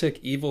Heretic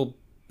Evil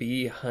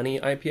Bee Honey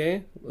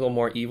IPA. A little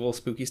more evil,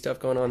 spooky stuff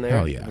going on there.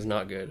 Hell yeah. It was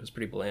not good. It was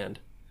pretty bland.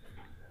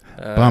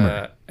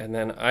 Bummer. And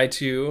then I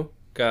too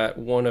got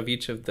one of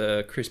each of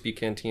the crispy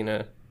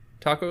Cantina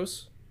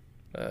tacos.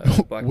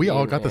 Black We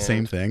all bean got the same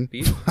and thing.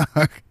 beef.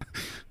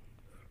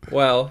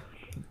 Well,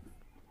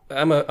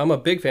 I'm a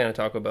big fan of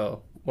Taco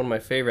Bell. One of my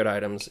favorite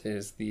items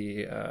is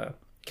the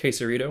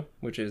quesarito,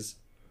 which is,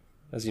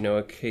 as you know,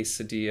 a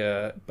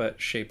quesadilla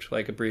but shaped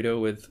like a burrito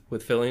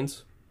with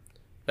fillings.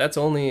 That's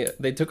only,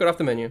 they took it off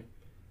the menu.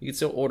 You can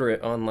still order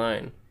it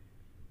online.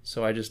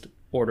 So I just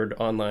ordered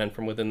online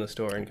from within the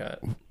store and got.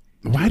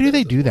 Why do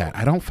they do that?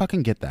 I don't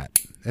fucking get that.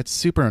 It's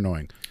super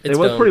annoying. It's it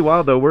was dumb. pretty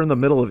wild though. We're in the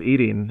middle of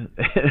eating,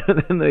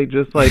 and then they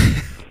just like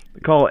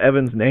call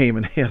Evan's name,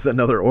 and he has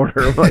another order.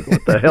 We're like,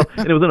 what the hell?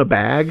 And it was in a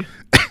bag.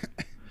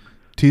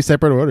 2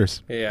 separate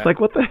orders. Yeah. It's like,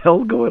 what the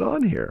hell's going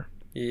on here?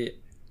 Yeah.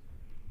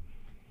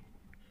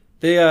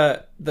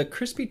 The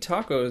crispy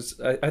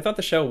tacos, I thought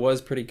the shell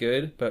was pretty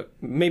good, but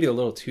maybe a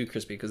little too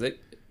crispy because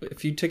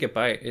if you take a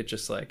bite, it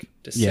just like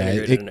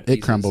disintegrated into pieces.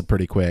 It crumbled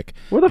pretty quick.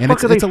 Where the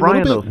fuck are they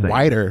frying those things?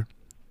 Wider.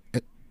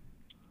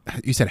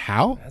 You said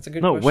how? That's a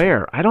good No, question.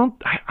 where? I don't.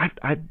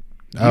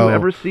 Do you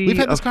ever see we've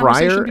had a this fryer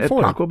conversation at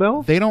before. Taco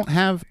Bell? They don't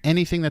have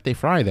anything that they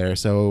fry there,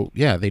 so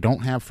yeah, they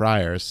don't have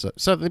fryers.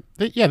 So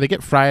they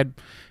get fried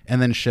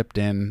and then shipped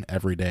in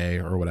every day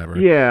or whatever.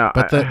 Yeah,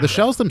 but the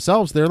shells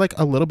themselves, they're like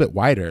a little bit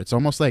wider. It's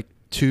almost like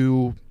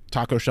 2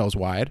 taco shells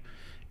wide,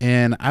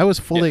 and I was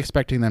fully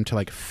expecting them to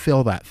like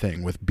fill that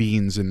thing with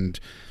beans and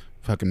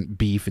fucking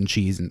beef and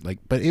cheese and like.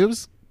 But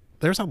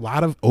there's a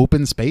lot of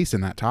open space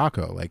in that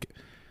taco. Like,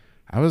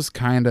 I was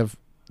kind of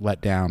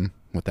let down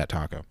with that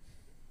taco.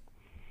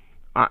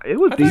 It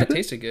was I thought decent. it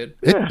tasted good.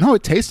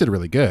 It tasted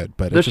really good,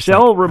 but The it's just shell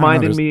like, I don't know,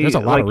 reminded me, there's a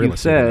lot like of real you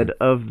estate in said,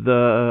 there. of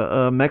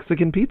the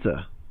Mexican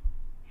pizza.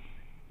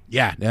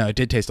 Yeah, no, it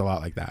did taste a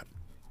lot like that.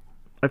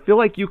 I feel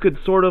like you could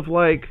sort of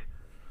like,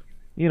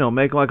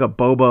 make like a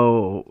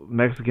Bobo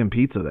Mexican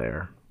pizza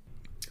there.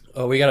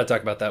 Oh, we got to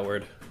talk about that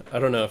word. I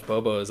don't know if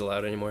Bobo is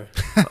allowed anymore.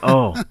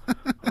 Oh,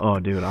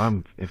 dude,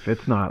 if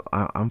it's not,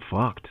 I'm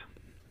fucked.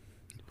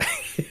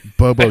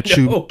 Bobo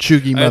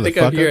chuggy motherfucker. I think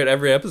I hear it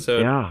every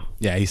episode.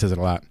 Yeah, he says it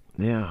a lot.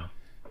 Yeah.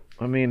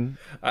 I mean,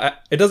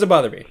 it doesn't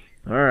bother me.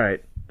 all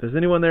right. Is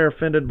anyone there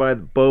offended by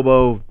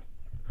Bobo?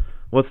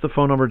 What's the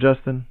phone number,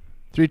 Justin?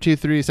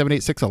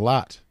 323-786 a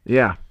lot.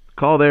 Yeah,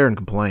 call there and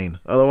complain.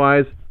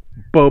 Otherwise,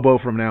 Bobo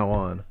from now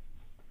on.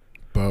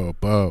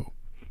 Bobo.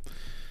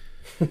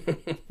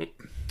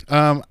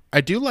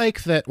 I do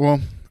like that. Well,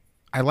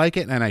 I like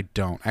it and I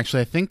don't.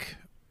 Actually, I think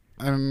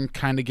I'm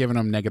kind of giving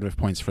them negative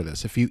points for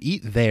this. If you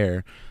eat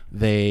there,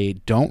 they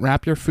don't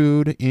wrap your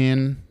food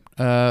in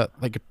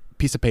like a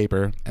piece of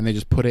paper, and they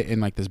just put it in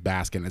like this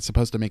basket. It's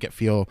supposed to make it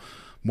feel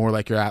more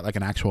like you're at like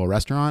an actual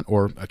restaurant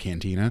or a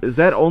cantina. Is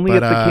that only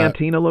at the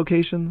Cantina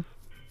locations?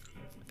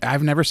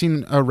 I've never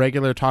seen a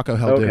regular Taco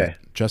Hell do it.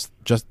 Just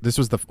this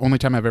was the only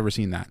time I've ever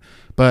seen that.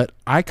 But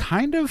I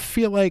kind of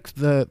feel like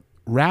the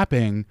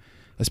wrapping,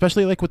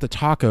 especially like with the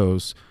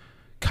tacos,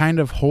 kind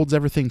of holds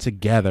everything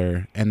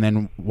together, and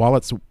then while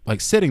it's like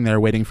sitting there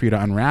waiting for you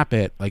to unwrap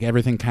it, like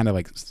everything kind of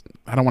like,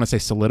 I don't want to say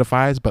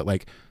solidifies, but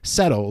like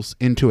settles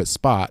into its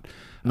spot.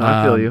 No,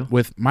 I feel you.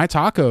 With my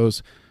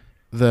tacos,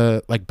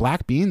 the like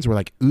black beans were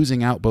like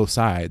oozing out both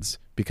sides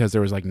because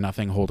there was like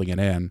nothing holding it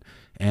in,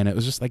 and it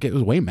was just like, it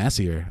was way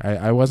messier.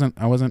 I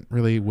wasn't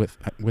really with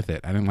it.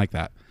 I didn't like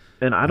that.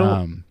 And I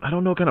don't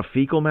know what kind of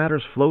fecal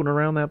matter's floating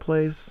around that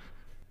place.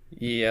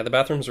 Yeah, the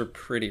bathrooms were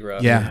pretty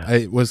rough. Yeah,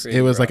 it was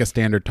rough. like a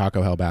standard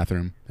Taco Hell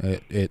bathroom.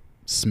 It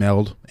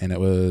smelled and it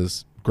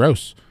was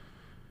gross.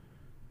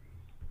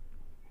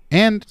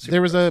 And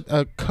there was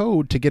a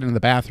code to get into the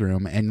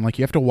bathroom, and like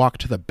you have to walk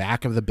to the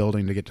back of the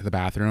building to get to the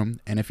bathroom.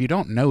 And if you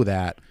don't know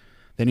that,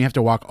 then you have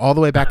to walk all the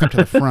way back up to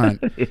the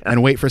front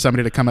and wait for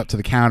somebody to come up to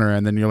the counter,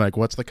 and then you're like,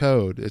 "What's the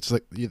code?" It's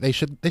like they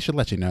should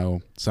let you know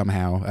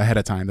somehow ahead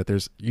of time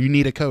that you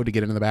need a code to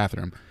get into the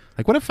bathroom.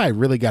 Like, what if I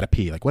really got to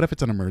pee? Like, what if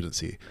it's an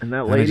emergency? And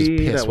that I just lady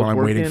piss that while was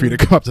I'm waiting for you to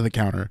working, come up to the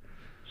counter.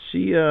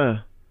 She was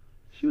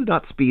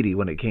not speedy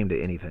when it came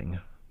to anything.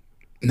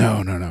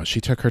 No.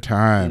 She took her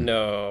time.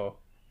 No.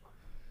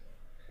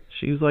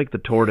 She was like the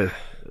tortoise.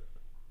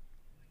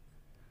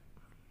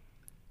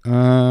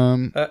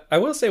 I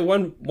will say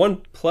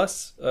one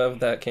plus of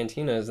that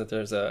cantina is that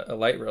there's a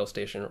light rail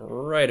station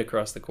right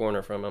across the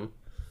corner from them.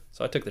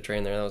 So I took the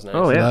train there. That was nice.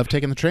 Oh, yeah. Love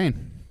taking the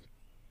train.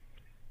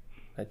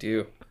 I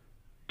do.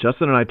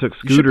 Justin and I took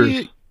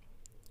scooters.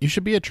 You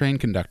should be a train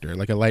conductor,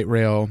 like a light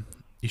rail.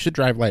 You should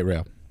drive light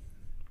rail.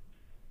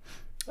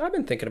 I've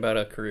been thinking about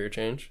a career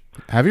change.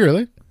 Have you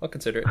really? I'll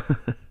consider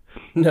it.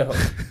 No.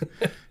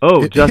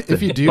 Oh, Justin,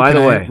 if you do, by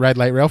can the I way, ride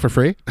light rail for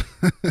free?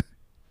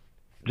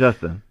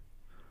 Justin.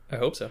 I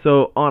hope so.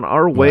 So on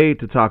our way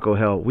to Taco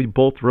Hell, we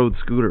both rode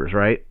scooters,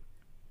 right?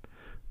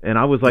 And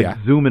I was like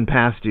zooming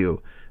past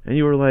you, and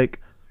you were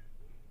like,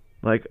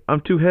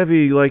 I'm too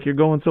heavy. Like, you're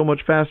going so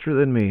much faster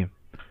than me.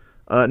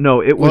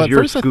 No, it was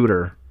your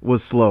scooter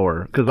was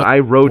slower because I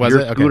rode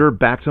your scooter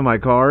back to my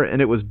car,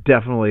 and it was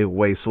definitely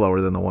way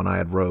slower than the one I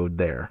had rode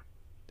there.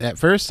 At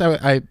first,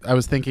 I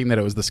was thinking that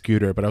it was the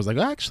scooter, but I was like,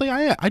 actually,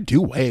 I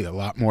do weigh a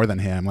lot more than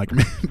him. Like,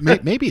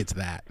 maybe it's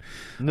that.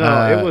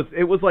 No,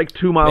 it was like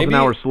 2 miles an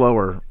hour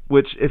slower.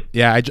 Which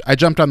I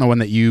jumped on the one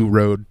that you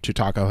rode to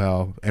Taco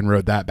Hell and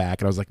rode that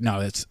back, and I was like,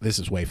 no, this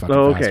is way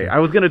fucking faster. I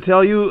was gonna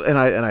tell you, and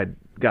I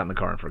got in the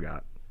car and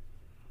forgot.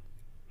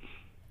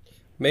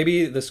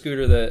 Maybe the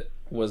scooter that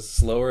was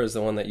slower is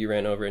the one that you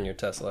ran over in your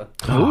Tesla.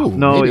 Oh,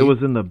 no, maybe. It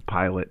was in the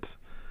Pilot.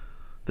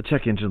 The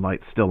check engine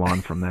light's still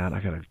on from that. I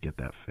gotta get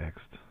that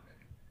fixed.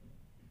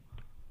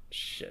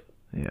 Shit.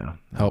 Yeah.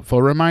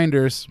 Helpful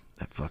reminders.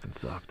 That fucking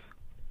sucked.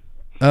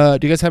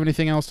 Do you guys have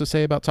anything else to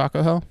say about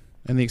Taco Hell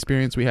and the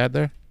experience we had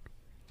there?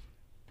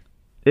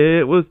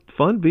 It was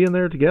fun being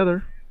there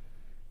together.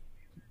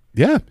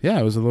 Yeah,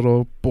 it was a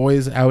little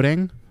boys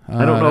outing.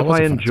 I don't know if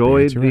I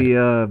enjoyed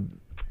right.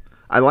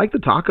 I liked the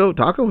taco.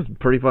 Taco was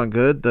pretty fun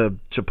good. The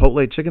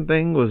Chipotle chicken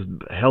thing was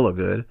hella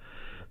good.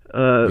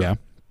 Yeah.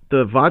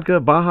 The vodka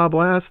Baja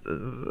Blast,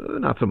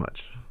 not so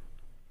much.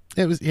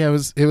 It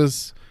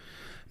was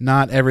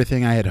not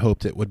everything I had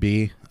hoped it would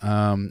be.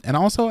 And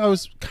also I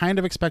was kind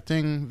of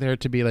expecting there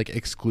to be like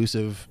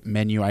exclusive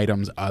menu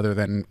items other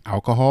than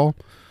alcohol,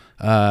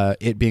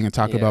 it being a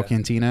Taco Bell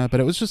Cantina, but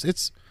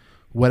it's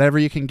whatever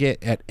you can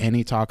get at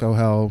any Taco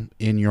Hell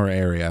in your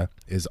area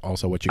is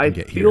also what you can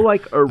get here. I feel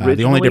like originally,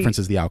 the only difference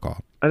is the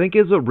alcohol. I think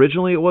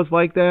originally it was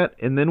like that,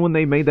 and then when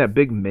they made that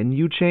big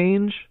menu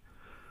change,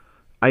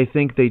 I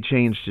think they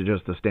changed to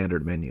just the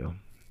standard menu.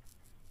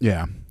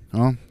 Yeah.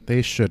 Well,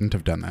 they shouldn't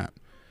have done that.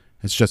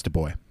 It's just a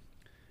boy.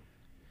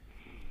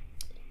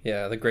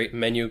 Yeah, the great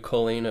menu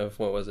culling of,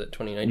 what was it,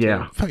 2019?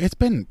 Yeah. Fuck, it's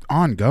been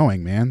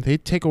ongoing, man. They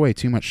take away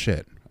too much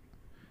shit.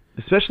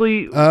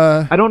 Especially,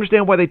 I don't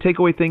understand why they take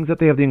away things that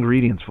they have the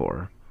ingredients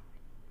for.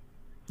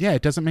 Yeah,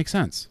 it doesn't make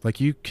sense. Like,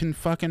 you can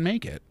fucking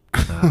make it.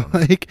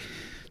 Like,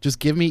 just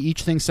give me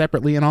each thing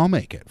separately and I'll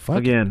make it. Fuck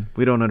Again,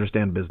 we don't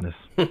understand business.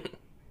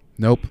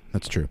 Nope,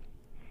 that's true.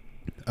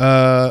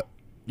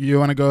 You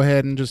want to go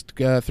ahead and just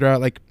throw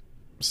out, like,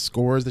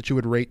 scores that you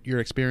would rate your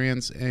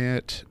experience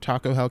at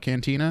Taco Hell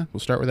Cantina? We'll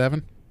start with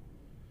Evan.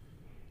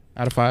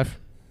 Out of 5?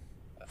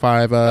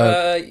 5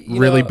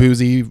 really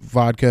boozy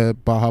vodka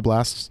Baja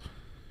Blasts.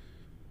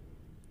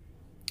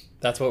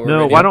 That's what we're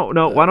No,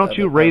 rating, why don't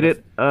you rate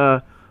it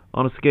on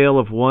a scale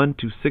of 1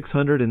 to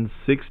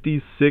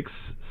 666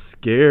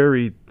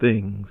 scary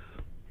things?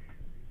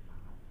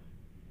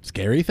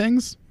 Scary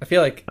things? I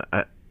feel like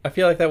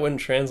that wouldn't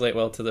translate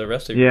well to the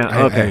rest of you.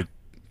 Yeah, okay.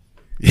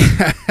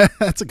 Yeah,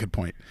 that's a good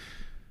point.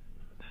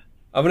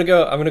 I'm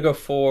gonna go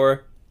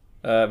 4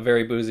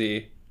 very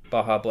boozy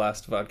Baja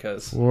Blast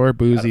vodkas. 4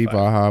 boozy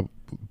Baja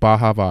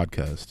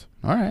vodkas.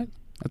 All right,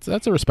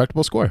 that's a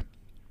respectable score.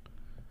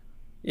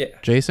 Yeah,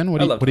 Jason,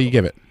 what do you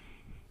give it?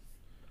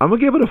 I'm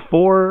gonna give it a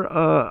 4.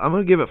 I'm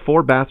gonna give it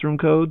 4 bathroom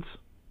codes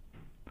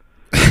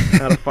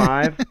out of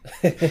 5.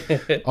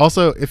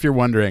 Also, if you're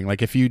wondering,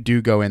 like, if you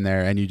do go in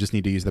there and you just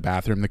need to use the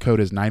bathroom, the code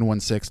is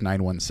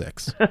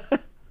 916916.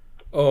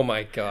 Oh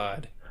my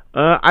god.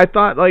 I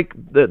thought like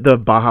the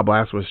Baja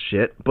Blast was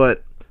shit,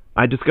 but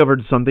I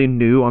discovered something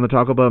new on the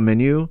Taco Bell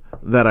menu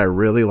that I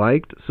really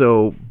liked.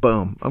 So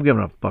boom, I'm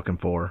giving it a fucking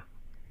 4.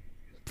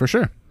 For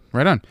sure,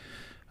 right on.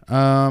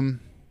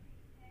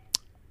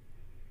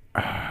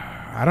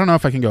 I don't know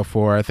if I can go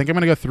 4. I think I'm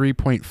gonna go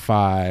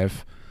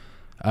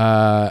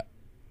 3.5.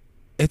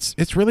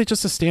 It's really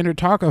just a standard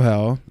Taco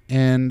Hell,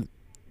 and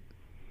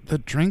the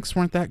drinks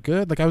weren't that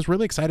good. Like, I was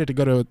really excited to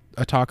go to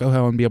a Taco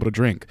Hell and be able to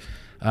drink.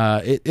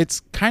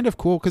 It's kind of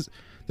cool because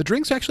the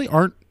drinks actually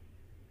aren't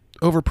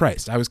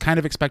overpriced. I was kind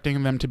of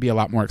expecting them to be a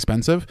lot more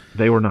expensive.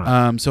 They were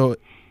not. So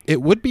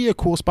it would be a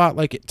cool spot,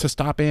 like, to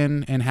stop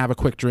in and have a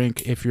quick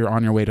drink if you're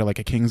on your way to like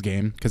a Kings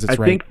game, because it's I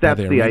right think by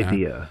that's the the arena.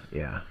 idea.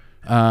 Yeah.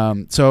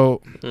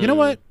 So you know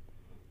what?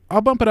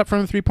 I'll bump it up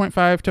from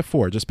 3.5 to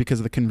 4 just because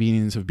of the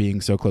convenience of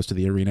being so close to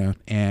the arena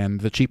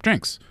and the cheap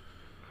drinks.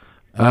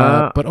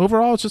 But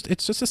overall, it's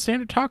just a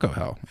standard Taco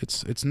Hell.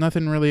 It's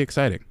nothing really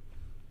exciting.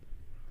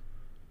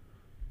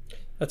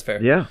 That's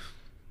fair. Yeah.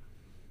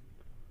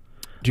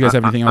 Do you guys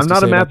have anything else I'm to not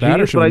say a math about that, or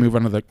genius, should but we move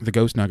on to the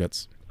Ghost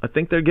Nuggets? I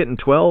think they're getting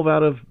 12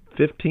 out of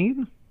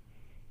 15.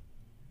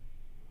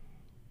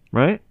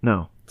 Right?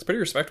 No. It's pretty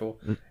respectable.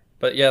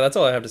 But yeah, that's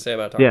all I have to say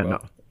about Taco Yeah,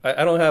 Bell.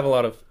 I don't have a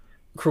lot of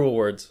cruel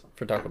words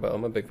for Taco Bell.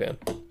 I'm a big fan.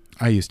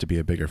 I used to be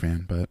a bigger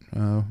fan, but what's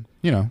I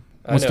know,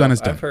 done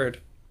is done. I've heard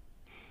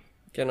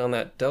getting on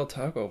that Del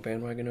Taco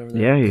bandwagon over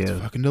there. Yeah, he It's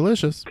is. fucking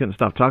delicious. Couldn't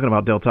stop talking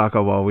about Del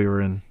Taco while we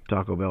were in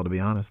Taco Bell, to be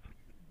honest.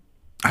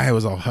 I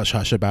was all hush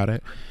hush about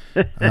it.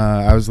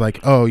 I was like,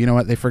 oh, you know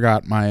what? They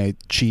forgot my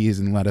cheese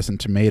and lettuce and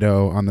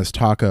tomato on this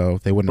taco.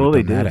 They wouldn't have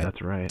They done that did. at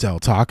That's right. Del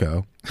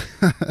Taco.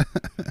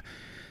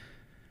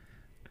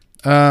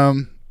 All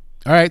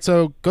right,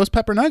 so Ghost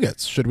Pepper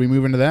Nuggets. Should we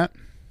move into that?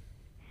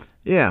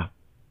 Yeah.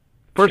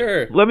 First,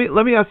 Sure. let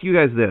me ask you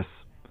guys this: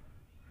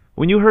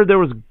 when you heard there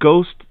was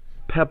Ghost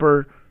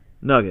Pepper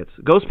Nuggets,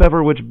 Ghost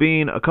Pepper, which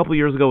being a couple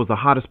years ago was the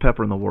hottest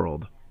pepper in the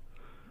world,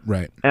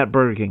 Right. at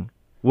Burger King,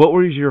 what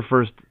were your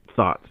first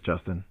thoughts,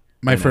 Justin?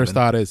 My and first Evan?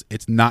 thought is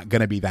it's not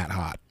going to be that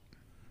hot.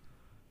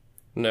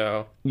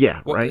 No.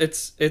 Yeah, Well, right.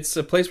 it's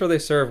a place where they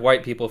serve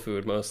white people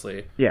food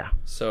mostly. Yeah.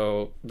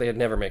 So they'd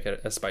never make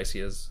it as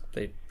spicy as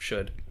they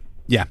should.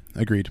 Yeah,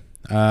 agreed.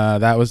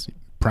 That was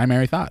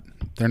primary thought.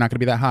 They're not going to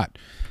be that hot.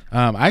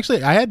 I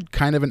had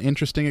kind of an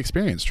interesting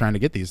experience trying to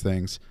get these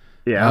things.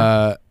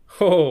 Yeah.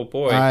 Oh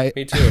boy,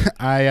 me too.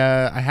 I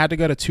had to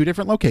go to 2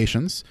 different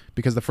locations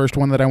because the first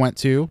one that I went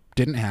to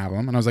didn't have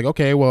them, and I was like,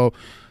 okay, well,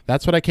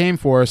 that's what I came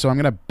for, so I'm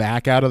gonna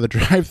back out of the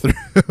drive-through.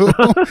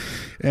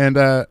 And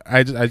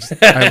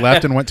I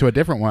left and went to a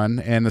different one,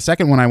 and the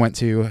second one I went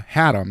to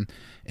had them,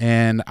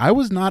 and I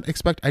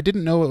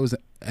didn't know it was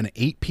an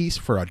 8-piece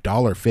for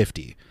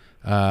 $1.50.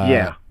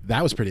 Yeah,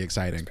 that was pretty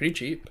exciting. Pretty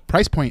cheap.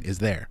 Price point is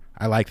there.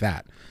 I like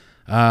that.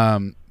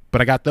 But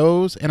I got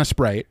those and a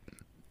Sprite,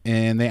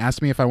 and they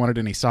asked me if I wanted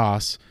any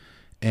sauce,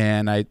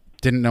 and I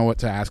didn't know what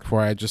to ask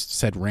for. I just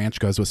said ranch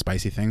goes with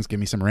spicy things. Give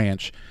me some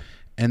ranch.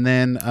 And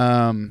then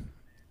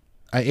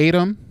I ate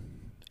them,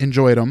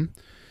 enjoyed them,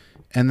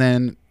 and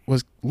then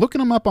was looking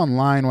them up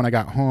online when I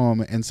got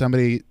home, and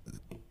somebody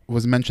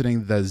was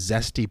mentioning the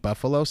zesty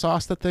buffalo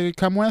sauce that they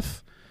come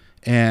with,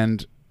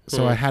 and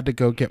so I had to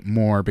go get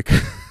more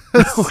because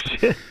Oh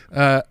shit!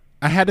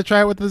 I had to try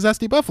it with the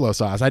zesty buffalo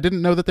sauce. I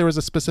didn't know that there was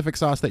a specific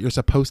sauce that you're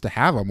supposed to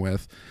have them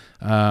with.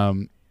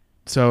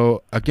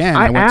 So again,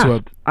 I went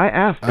to I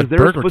asked, a is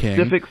there a Burger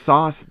specific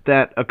sauce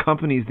that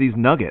accompanies these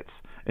nuggets?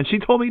 And she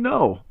told me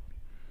no.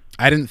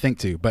 I didn't think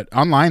to, but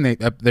online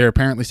they're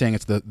apparently saying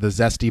it's the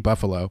zesty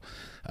buffalo.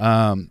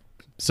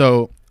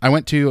 So I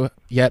went to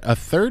yet a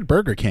third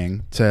Burger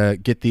King to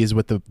get these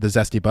with the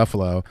zesty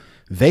buffalo.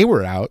 They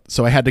were out,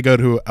 so I had to go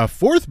to a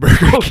fourth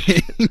Burger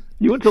King.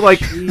 You went to like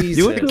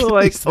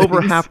Jesus.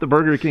 over half the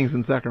Burger Kings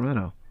in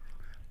Sacramento.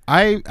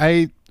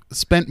 I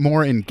spent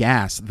more in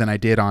gas than I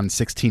did on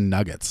 16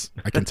 nuggets.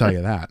 I can tell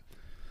you that.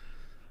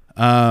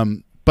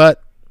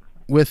 But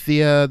with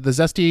the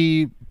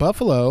zesty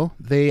buffalo,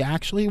 they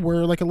actually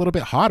were like a little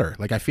bit hotter.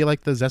 Like I feel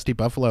like the zesty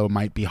buffalo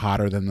might be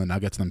hotter than the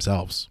nuggets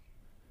themselves.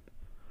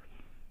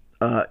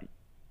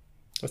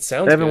 It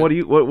sounds Evan, good. what do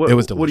you what It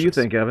was do you delicious.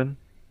 think, Evan?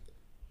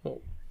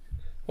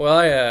 Well,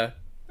 I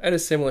had a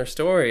similar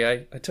story.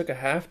 I took a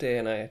half day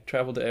and I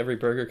traveled to every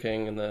Burger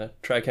King in the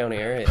Tri-County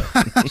area.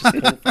 I just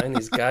couldn't find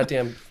these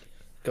goddamn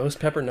ghost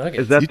pepper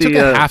nuggets. Is that You the took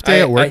a half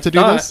day at work I to do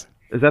thought- this?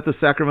 is that the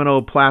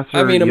Sacramento Placer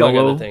among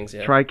Yolo other things,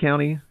 yeah.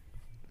 Tri-County?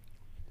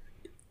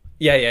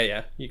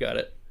 Yeah. You got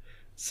it.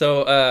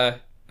 So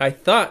I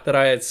thought that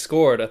I had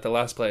scored at the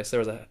last place. There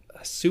was a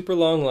super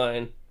long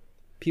line.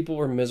 People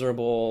were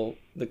miserable.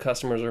 The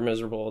customers were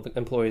miserable. The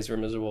employees were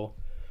miserable.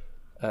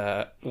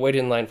 Waited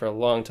in line for a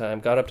long time.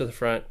 Got up to the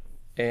front,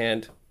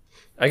 and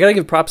I gotta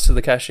give props to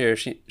the cashier.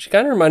 She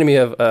kind of reminded me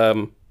of.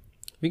 Have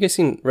you guys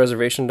seen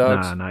Reservation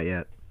Dogs? Nah, not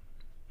yet.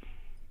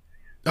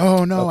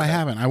 Oh no, I Okay.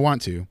 haven't. I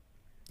want to.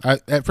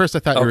 At first, I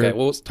thought you Okay,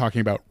 were well- talking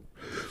about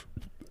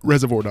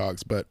Reservoir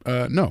Dogs, but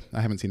no,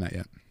 I haven't seen that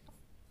yet.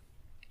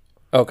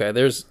 Okay,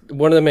 there's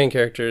one of the main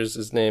characters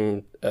is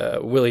named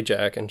Willie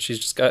Jack, and she's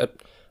just got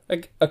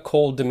a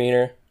cold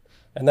demeanor,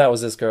 and that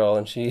was this girl.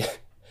 And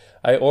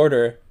I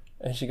order,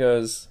 and she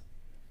goes,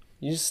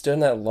 "You just stood in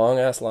that long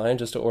ass line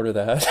just to order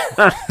that?"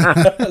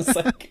 I was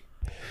like,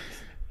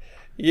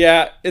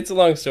 "Yeah, it's a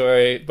long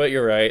story, but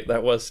you're right.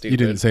 That was stupid." You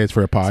didn't say it's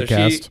for a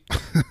podcast.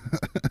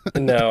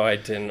 No, I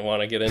didn't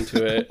want to get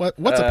into it.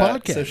 What's a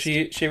podcast? So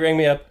she rang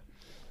me up.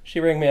 She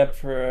rang me up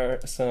for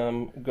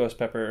some ghost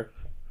pepper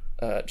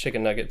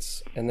chicken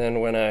nuggets, and then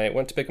when I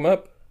went to pick them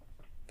up,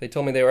 they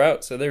told me they were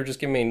out. So they were just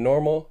giving me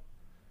normal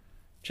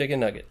chicken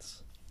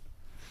nuggets.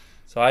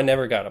 So I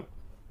never got them.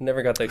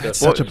 Never got that ghost.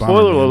 Such a pepper. bummer,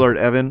 Spoiler man. alert,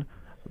 Evan.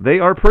 They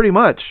are pretty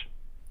much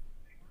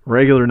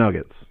regular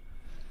nuggets.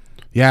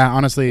 Yeah,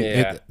 honestly,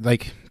 Yeah.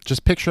 like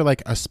just picture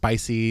like a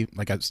spicy,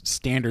 like a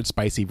standard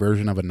spicy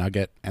version of a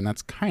nugget, and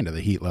that's kind of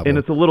the heat level. And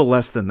it's a little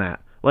less than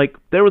that. Like,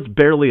 there was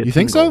barely a tingle. You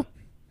think so?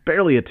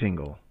 Barely a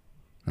tingle.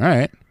 All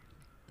right.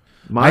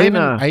 Mine,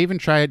 I even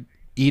tried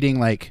eating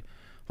like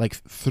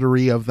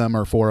 3 of them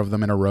or 4 of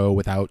them in a row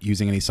without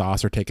using any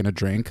sauce or taking a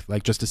drink,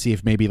 like just to see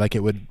if maybe like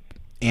it would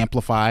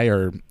amplify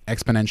or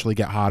exponentially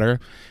get hotter,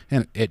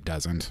 and it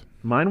doesn't.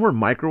 mine were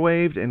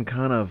microwaved and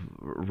kind of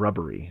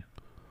rubbery.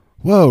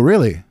 Whoa,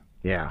 really?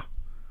 Yeah.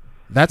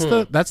 That's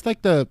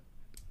like the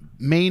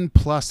main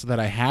plus that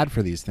I had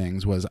for these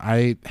things was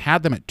I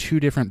had them at 2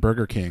 different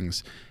Burger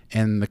Kings,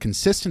 and the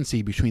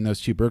consistency between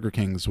those 2 Burger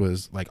Kings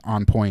was like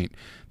on point.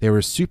 They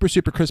were super,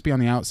 super crispy on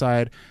the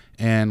outside,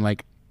 and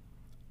like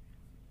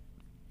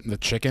the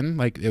chicken,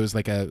 like it was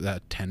like a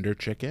tender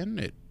chicken.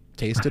 It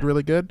tasted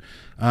really good.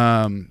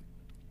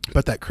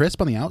 But that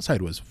crisp on the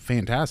outside was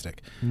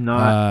fantastic.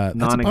 Not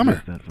That's a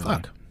bummer. non-existent for me.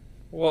 Fuck.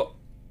 Well,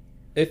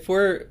 if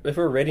we're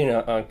rating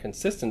on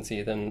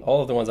consistency, then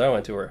all of the ones I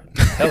went to were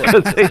hella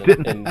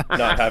consistent in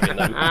not having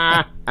them.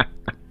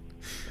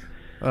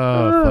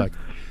 Oh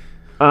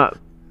fuck.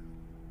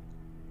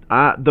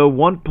 The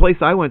one place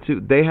I went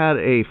to, they had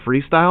a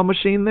freestyle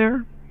machine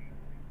there.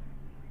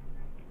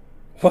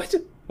 What?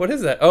 What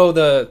is that? Oh,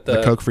 the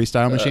Coke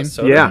freestyle machine?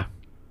 soda?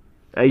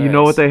 Yeah. You know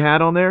Nice. what they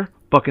had on there?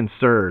 Fucking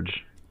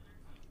Surge.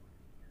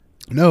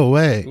 No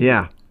way.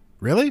 Yeah.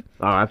 Really?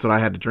 Oh, that's what I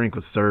had to drink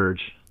was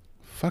Surge.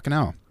 Fucking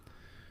hell.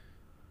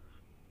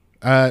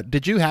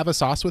 Did you have a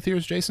sauce with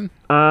yours, Jason?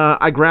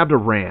 I grabbed a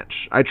ranch.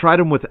 I tried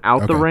them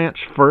without the Okay. ranch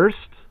first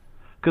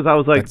because I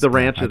was like, That's- the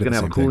ranch I is did going to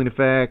the have a same cooling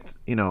effect.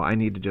 You know, I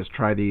need to just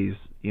try these,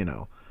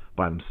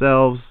 by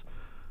themselves.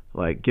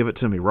 Like, give it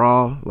to me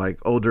raw, like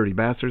Old Dirty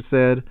Bastard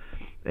said.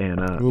 And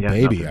Oh, yeah,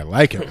 baby, nothing. I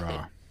like it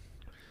raw.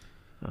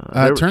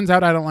 there- It turns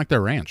out I don't like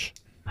their ranch.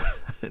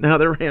 Now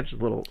their ranch is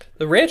a little.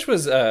 The ranch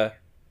was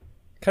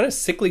kind of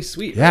sickly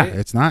sweet. Yeah, right?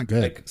 it's not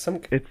good. like some.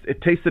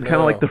 It tasted kind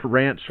of like the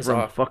ranch It's from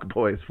off. Fuck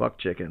Boys, Fuck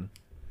Chicken.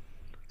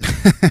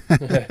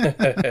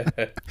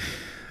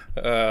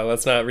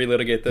 Let's not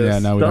relitigate this. Yeah,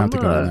 no, we don't have to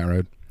go Some, down that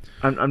road.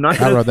 I'm not That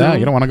going road, to that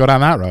you don't want to go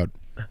down that road.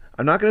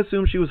 I'm not going to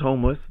assume she was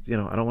homeless. I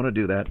don't want to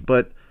do that.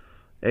 But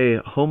a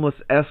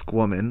homeless-esque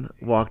woman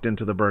walked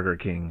into the Burger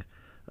King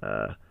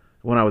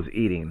when I was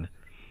eating.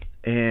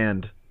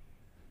 And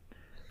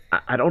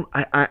I don't.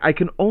 I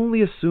can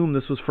only assume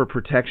this was for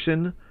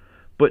protection,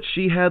 but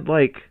she had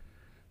like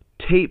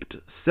taped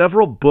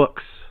several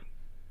books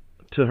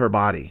to her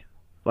body,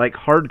 like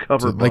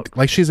hardcover So, books.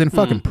 like she's in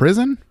fucking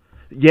prison.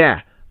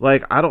 Yeah,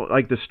 like I don't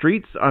like the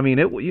streets. I mean,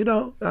 it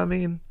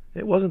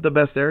wasn't the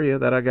best area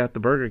that I got the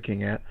Burger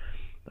King at.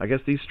 I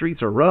guess these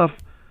streets are rough.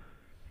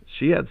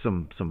 She had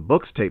some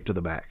books taped to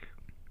the back.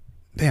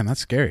 Damn, that's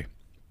scary.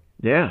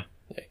 Yeah,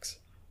 Yikes.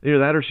 either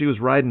that or she was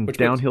riding Which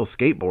downhill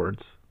skateboards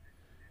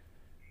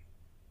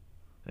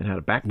and had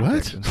a back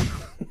What? protection.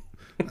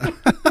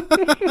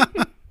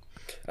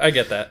 I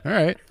get that. All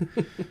right.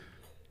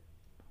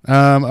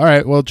 All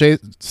right. Well,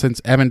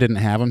 since Evan didn't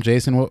have them,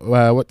 Jason,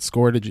 what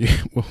score would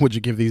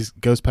you give these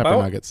ghost pepper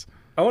nuggets?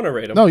 I want to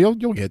rate them. No,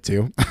 you'll get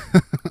to.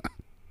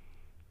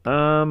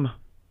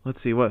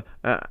 Let's see what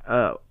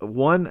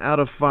 1 out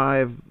of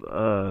 5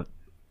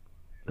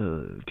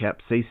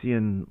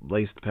 capsaicin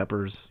laced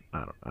peppers.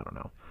 I don't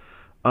know.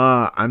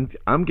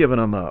 I'm giving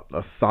them a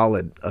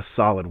solid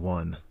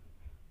 1.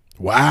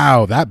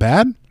 Wow, that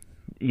bad?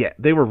 Yeah,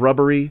 they were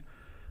rubbery.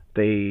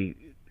 They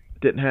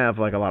didn't have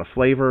like a lot of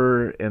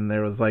flavor, and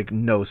there was like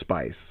no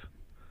spice.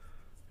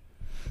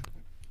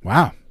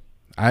 Wow.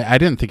 I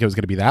didn't think it was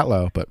going to be that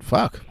low, but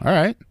fuck. All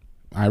right.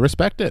 I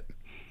respect it.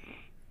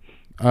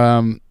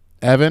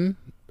 Evan,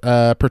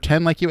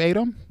 pretend like you ate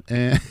them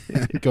and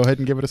go ahead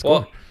and give it a score.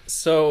 Well,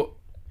 so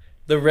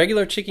the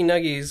regular chicken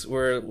nuggies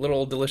were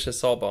little delicious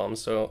salt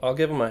bombs, so I'll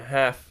give them a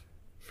half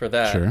for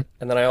that. Sure.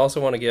 And then I also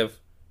want to give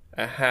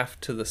a half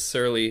to the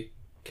surly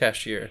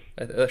cashier.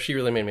 She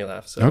really made me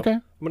laugh. So Okay.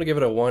 I'm going to give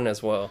it a 1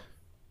 as well.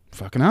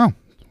 Fucking hell.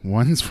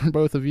 One's for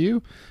both of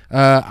you.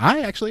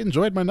 I actually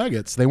enjoyed my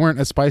nuggets. They weren't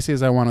as spicy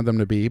as I wanted them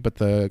to be, but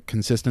the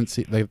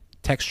consistency, the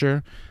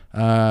texture,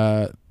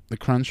 the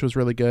crunch was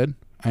really good.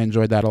 I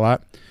enjoyed that a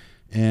lot.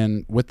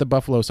 And with the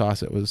buffalo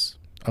sauce, it was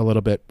a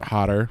little bit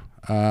hotter.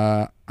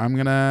 I'm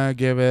going to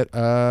give it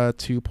a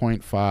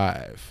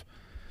 2.5.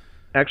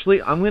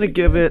 Actually, I'm going to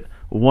give it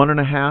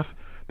 1.5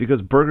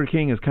 because Burger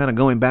King is kind of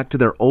going back to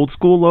their old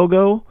school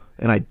logo,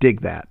 and I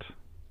dig that.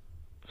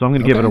 So I'm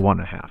going to give it a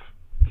 1.5.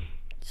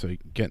 So you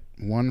get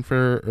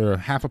or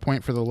half a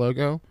point for the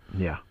logo.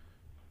 Yeah.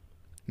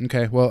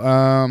 Okay. Well,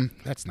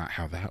 that's not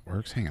how that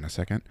works. Hang on a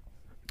second.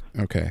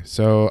 Okay.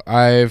 So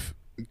I've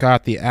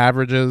got the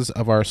averages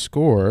of our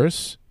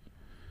scores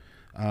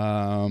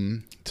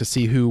to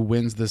see who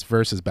wins this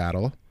versus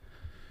battle.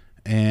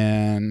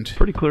 And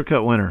Pretty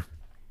clear-cut winner.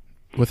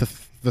 with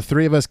the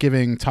three of us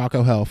giving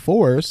Taco Hell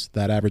 4s,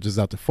 that averages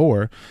out to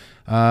 4.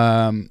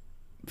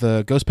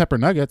 The Ghost Pepper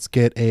Nuggets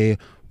get a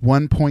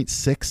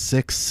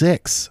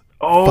 1.666.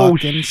 Oh,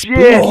 Fucking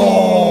shit.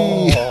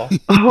 spooky.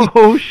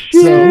 Oh,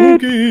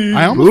 shit. So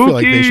I almost feel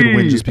like they should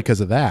win just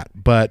because of that.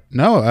 But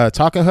no,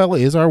 Taco Hell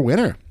is our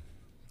winner.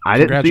 I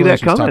didn't see that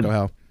Congratulations, coming. Taco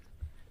Hell.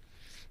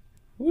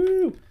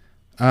 Woo!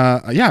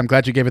 Yeah, I'm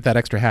glad you gave it that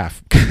extra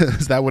half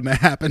because that wouldn't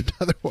have happened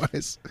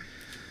otherwise.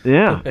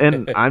 Yeah,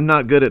 and I'm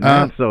not good at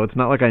math, so it's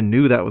not like I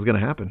knew that was going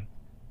to happen.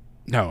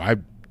 No, I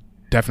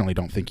definitely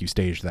don't think you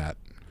staged that.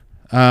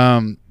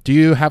 Do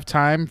you have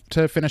time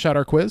to finish out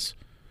our quiz?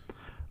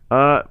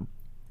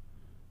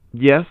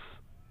 Yes,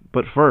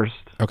 but first,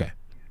 Okay.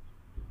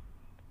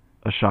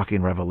 a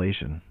shocking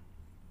revelation.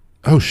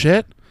 Oh,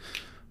 shit.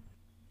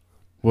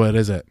 What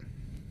is it?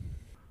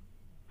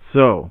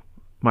 So,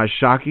 my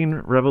shocking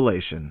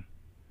revelation.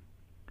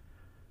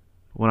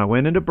 When I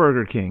went into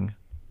Burger King,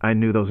 I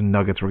knew those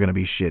nuggets were going to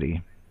be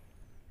shitty.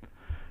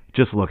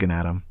 Just looking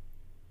at them.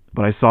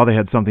 But I saw they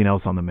had something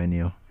else on the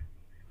menu.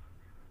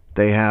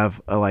 They have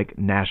a, like,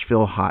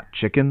 Nashville hot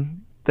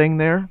chicken thing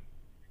there.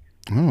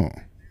 Oh.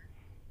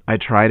 I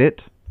tried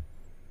it.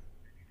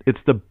 It's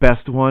the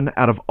best one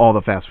out of all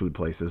the fast food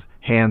places.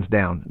 Hands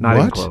down. Not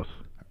even What? close.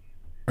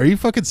 Are you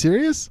fucking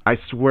serious? I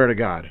swear to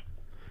God.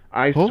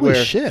 I Holy swear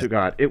shit. to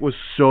God. It was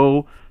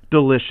so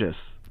delicious.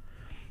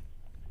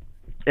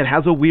 It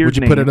has a weird Would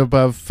you name. put it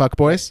above Fuck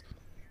Boys?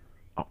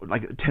 Oh,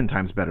 like 10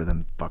 times better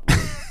than Fuck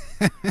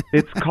Boys.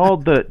 It's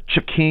called the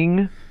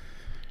Chiking.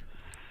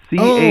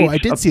 Oh, I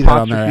did see that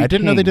on there. I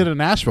didn't know they did a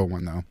Nashville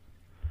one, though.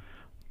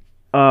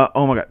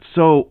 Oh my God.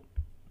 So,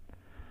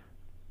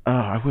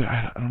 I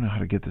don't know how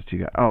to get this to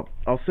you guys.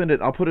 I'll send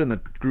it. I'll put it in the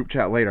group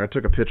chat later. I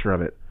took a picture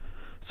of it.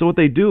 So what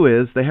they do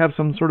is they have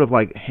some sort of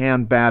like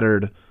hand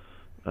battered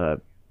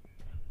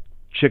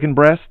chicken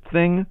breast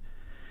thing.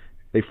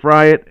 They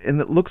fry it, and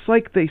it looks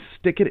like they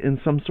stick it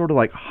in some sort of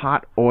like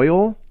hot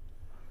oil.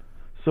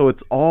 So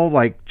it's all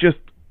like just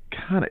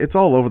kind of, it's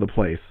all over the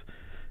place.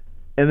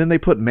 And then they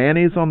put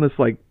mayonnaise on this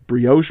like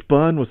brioche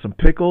bun with some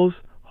pickles.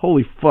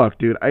 Holy fuck,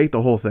 dude! I ate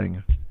the whole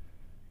thing.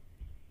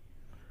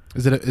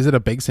 Is it a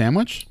big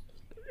sandwich?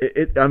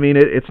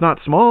 It's not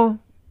small.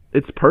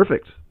 It's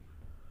perfect.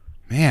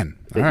 Man,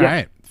 all Yeah.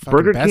 right. Fucking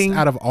Burger best King-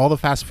 out of all the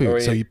fast food. Oh,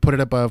 So yeah. you put it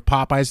above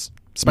Popeye's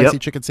spicy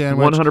Yep. chicken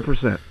sandwich.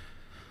 100%.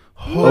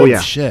 Holy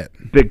yeah. shit.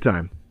 Big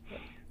time.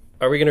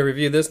 Are we going to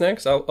review this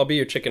next? I'll be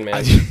your chicken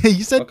man. you I'll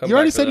said come you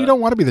already back for said you that. don't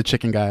want to be the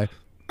chicken guy.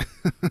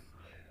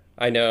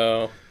 I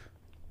know.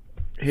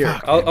 Here.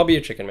 Fuck. I'll be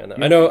a chicken man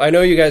though. I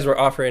know you guys were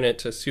offering it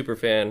to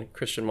superfan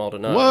Christian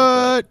Maldonado.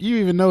 What? You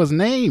even know his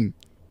name?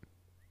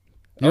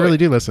 You really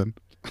do listen.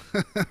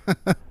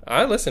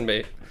 I listen,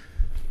 mate.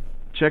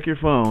 Check your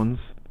phones.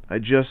 I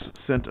just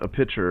sent a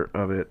picture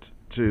of it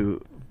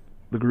to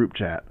the group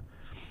chat.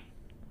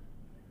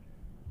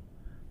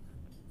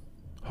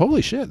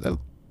 Holy shit!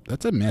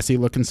 That's a messy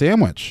looking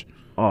sandwich.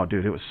 Oh,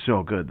 dude, it was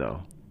so good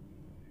though.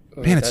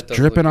 Oh, Man, it's that does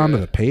dripping look onto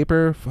good. the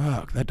paper.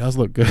 Fuck, that does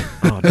look good.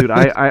 Oh, dude,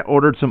 I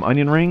ordered some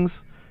onion rings,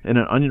 and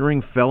an onion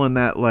ring fell in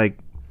that like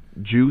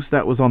juice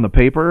that was on the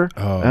paper.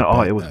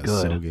 And it was that's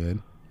good. So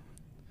good.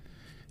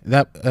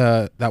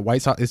 That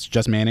white sauce, it's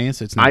just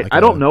mayonnaise. It's not. I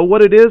don't know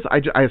what it is.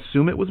 I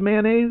assume it was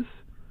mayonnaise.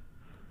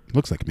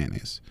 Looks like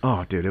mayonnaise.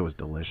 Oh, dude, it was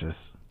delicious.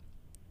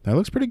 That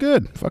looks pretty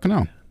good. Fucking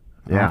hell.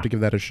 I'll Yeah. have to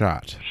give that a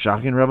shot.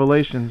 Shocking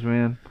revelations,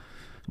 man.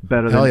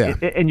 Better Hell than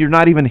yeah. and you're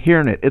not even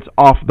hearing it. It's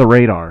off the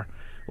radar.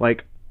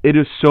 Like it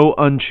is so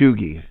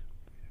unchuggy.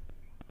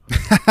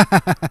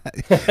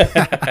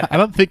 I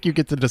don't think you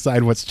get to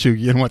decide what's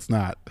chuggy and what's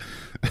not.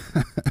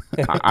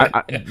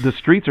 The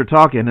streets are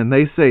talking, and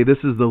they say this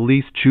is the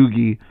least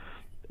chuggy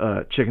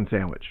chicken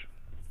sandwich.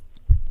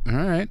 All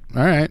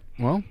right.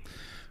 Well,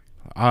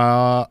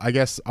 I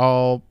guess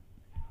I'll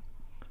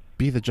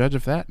be the judge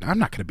of that. I'm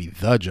not going to be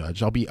the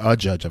judge. I'll be a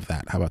judge of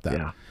that. How about that?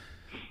 Yeah.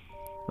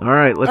 All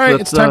right.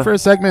 Let's It's time for a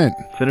segment.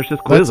 finish this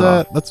quiz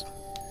off. Let's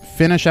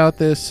finish out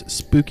this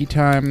spooky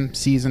time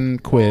season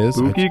quiz.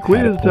 Spooky I had it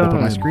quiz pulled up on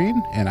my time.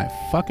 screen, and I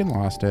fucking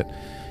lost it.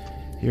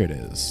 Here it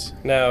is.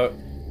 Now,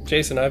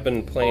 Jason, I've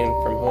been playing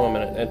from home,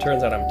 and it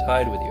turns out I'm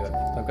tied with you.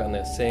 I've gotten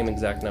the same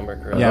exact number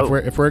correct. Yeah, Oh.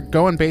 if we're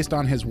going based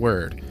on his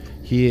word,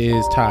 he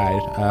is tied.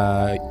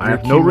 I Your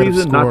have no cumulative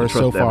reason not to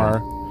score so trust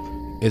Evan.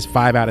 far is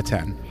 5 out of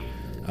 10.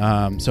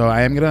 So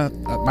I am gonna.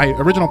 My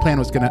original plan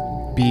was gonna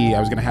be I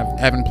was gonna have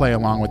Evan play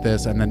along with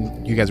this, and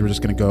then you guys were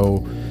just gonna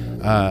go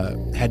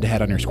head to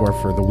head on your score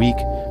for the week.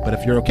 But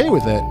if you're okay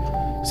with it,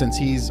 since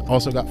he's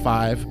also got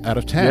 5 out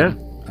of 10,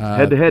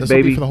 Head-to-head, this will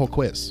be baby. for the whole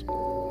quiz.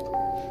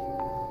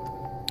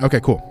 Okay,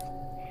 cool.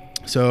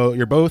 So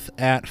you're both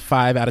at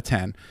 5 out of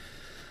 10.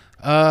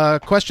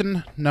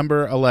 Question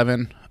number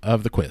 11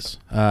 of the quiz.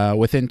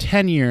 Within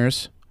 10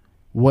 years,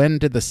 when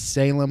did the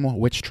Salem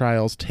witch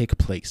trials take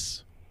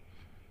place?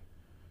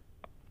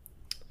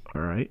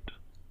 All right.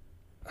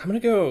 I'm going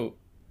to go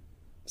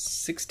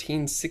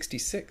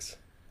 1666.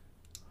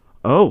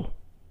 Oh,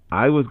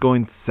 I was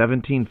going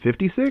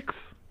 1756.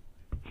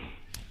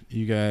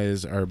 You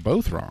guys are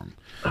both wrong.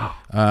 Oh.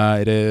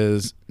 It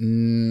is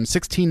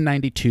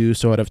 1692,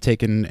 so it would have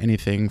taken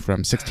anything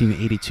from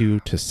 1682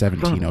 to Son of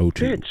a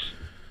 1702. bitch.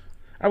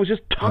 I was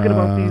just talking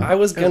about these. I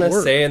was at going to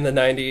work. say in the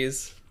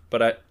 90s,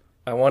 but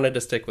I wanted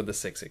to stick with the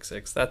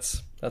 666.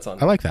 That's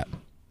on I like that.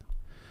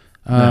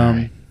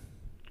 Alright.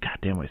 God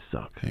damn, I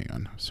suck. Hang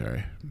on. I'm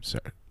sorry.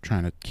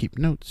 Trying to keep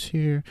notes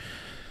here.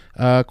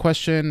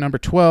 Question number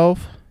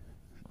 12.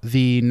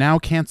 The now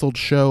canceled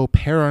show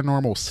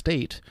Paranormal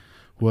State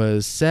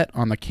was set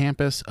on the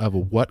campus of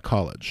what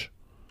college?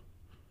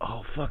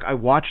 Oh, fuck. I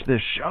watched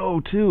this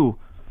show, too.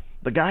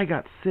 The guy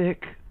got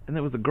sick, and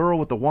there was a girl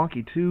with the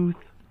wonky tooth.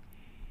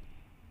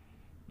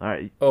 All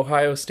right.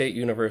 Ohio State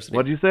University.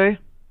 What'd you say?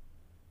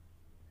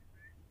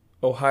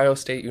 Ohio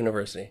State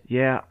University.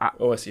 Yeah.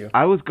 OSU.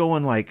 I was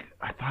going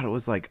I thought it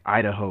was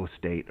Idaho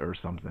State or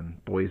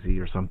something. Boise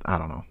or something. I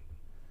don't know.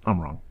 I'm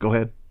wrong. Go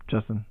ahead,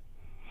 Justin.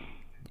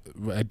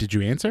 Did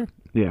you answer?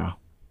 Yeah.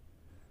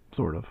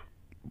 Sort of.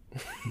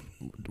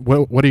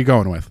 What are you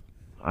going with?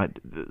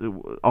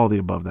 All the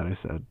above that I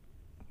said.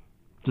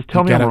 Just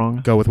tell You me I'm gotta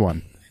wrong. Go with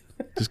one.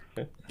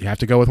 You have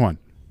to go with one.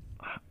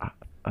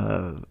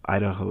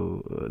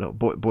 Idaho, no,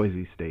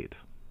 Boise State.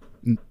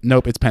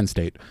 Nope, it's Penn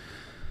State.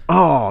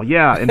 Oh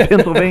yeah, in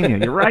Pennsylvania.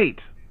 You're right.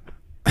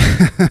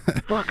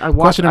 Fuck, I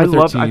watched. Question I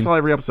number 13. saw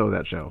every episode of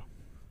that show.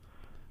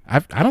 I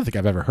don't think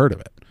I've ever heard of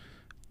it.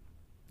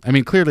 I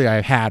mean, clearly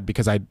I had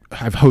because I've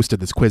hosted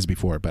this quiz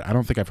before, but I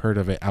don't think I've heard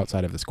of it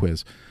outside of this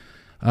quiz.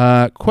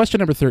 Question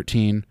number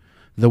 13.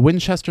 The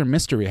Winchester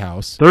Mystery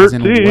House is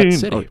in what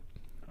city?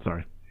 Oh,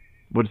 sorry.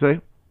 What'd you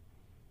say?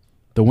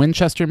 The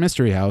Winchester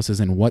Mystery House is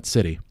in what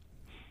city?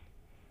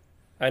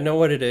 I know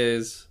what it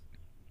is.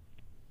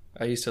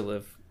 I used to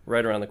live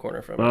right around the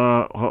corner from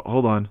it.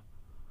 Hold on.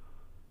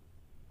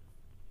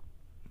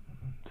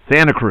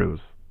 Santa Cruz.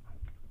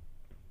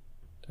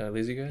 Did I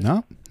lose you guys?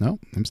 No,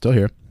 I'm still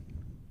here.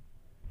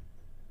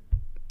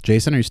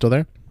 Jason, are you still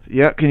there?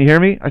 Yeah, can you hear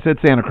me? I said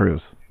Santa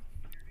Cruz.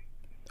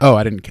 Oh,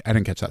 I didn't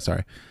catch that.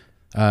 Sorry.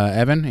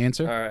 Evan,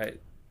 answer. All right.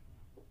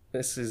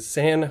 This is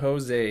San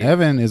Jose.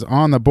 Evan is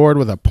on the board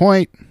with a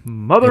point.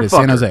 Motherfucker. It is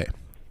San Jose.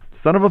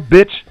 Son of a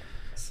bitch.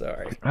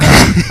 Sorry.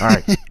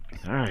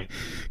 All right.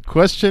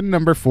 Question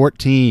number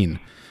 14.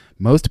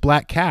 Most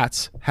black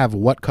cats have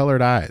what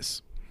colored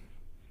eyes?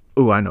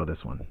 Ooh, I know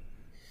this one.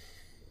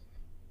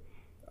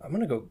 I'm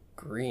going to go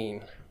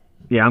green.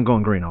 Yeah, I'm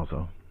going green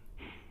also.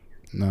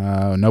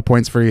 No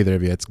points for either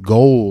of you. It's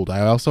gold.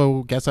 I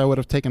also guess I would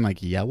have taken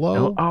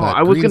yellow. Oh, but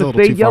I was green's a going to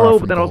little say too far yellow, from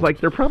but then I was gold. like,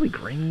 they're probably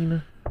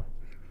green.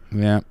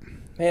 Yeah.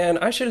 Man,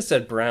 I should have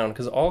said brown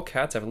because all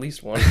cats have at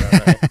least one brown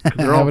eye.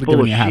 They're I all would have full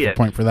given of you half a shit.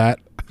 point for that.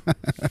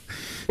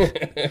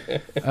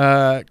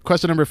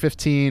 Question number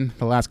 15,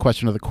 the last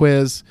question of the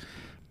quiz.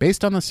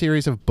 Based on the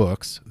series of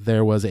books,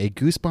 there was a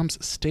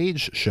Goosebumps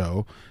stage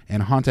show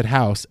and haunted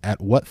house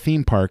at what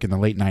theme park in the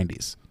late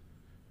 90s?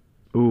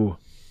 Ooh.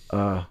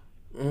 How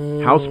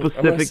I'm gonna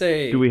specific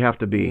say do we have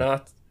to be?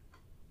 Not.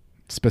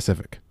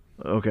 Specific.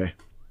 Okay.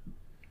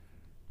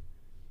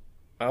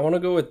 I want to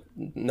go with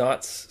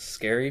Knott's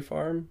Scary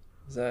Farm.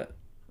 Is that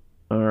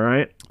All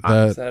right.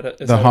 is that a The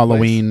place?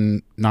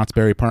 Halloween Knott's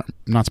Berry Farm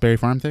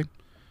thing?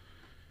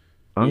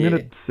 I'm Yeah.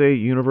 going to say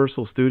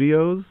Universal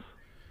Studios.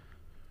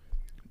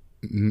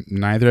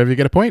 Neither of you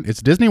get a point.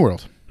 It's Disney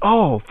World.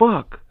 Oh,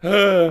 fuck.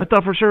 I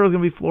thought for sure it was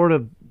going to be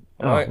Florida.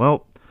 Oh, Alright.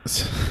 well.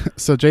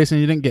 So, Jason,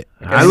 you didn't get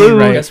I any lose. I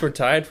right. guess we're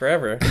tied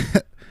forever.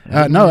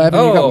 No,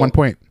 Evan, you got Oh. 1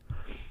 point.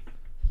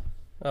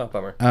 Oh,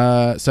 bummer.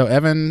 So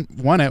Evan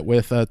won it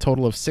with a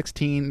total of 6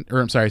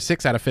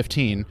 out of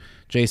 15.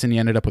 Jason, you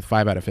ended up with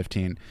 5 out of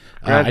 15.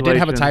 I did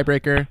have a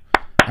Congratulations. tiebreaker.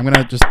 I'm going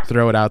to just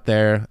throw it out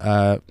there.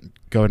 Go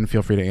ahead and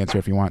feel free to answer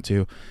if you want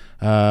to.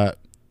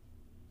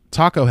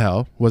 Taco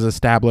Hell was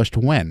established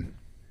when?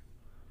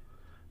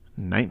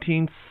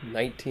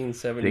 1972.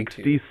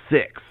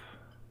 1966.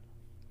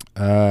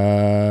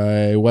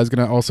 I was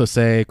going to also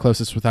say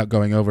closest without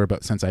going over,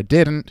 but since I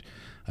didn't,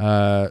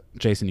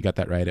 Jason, you got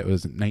that right. It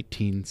was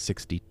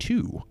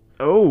 1962.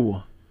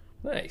 Oh.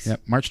 Nice.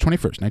 Yep, March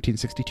 21st,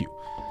 1962.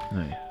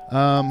 Nice.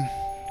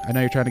 I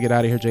know you're trying to get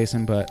out of here,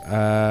 Jason, but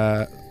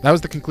that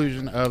was the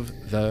conclusion of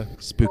the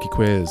spooky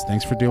quiz.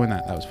 Thanks for doing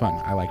that. That was fun.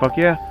 I liked it. Fuck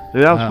yeah.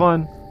 Dude, that was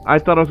fun. I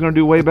thought I was going to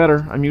do way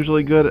better. I'm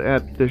usually good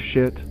at this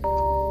shit.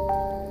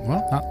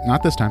 Well,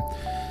 not this time.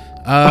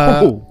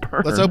 Burn.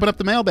 Let's open up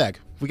the mailbag.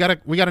 We got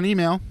an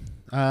email.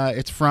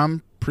 It's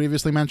from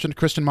previously mentioned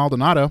Christian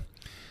Maldonado.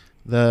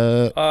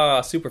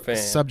 The Super fan.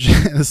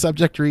 the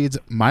subject reads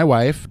 "My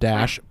wife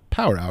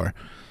Power Hour."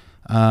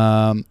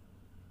 The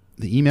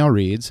email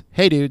reads,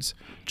 "Hey dudes,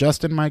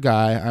 Justin, my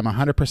guy, I'm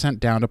 100%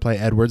 down to play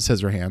Edward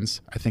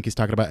Scissorhands." I think he's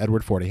talking about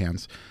Edward 40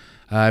 Hands.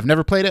 I've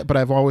never played it, but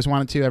I've always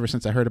wanted to ever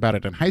since I heard about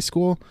it in high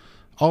school.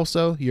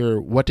 Also,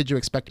 your "What did you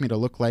expect me to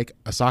look like?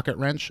 A socket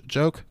wrench"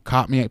 joke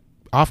caught me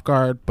off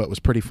guard, but was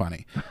pretty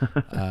funny.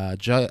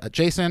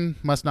 Jason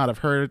must not have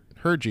heard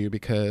you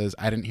because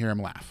I didn't hear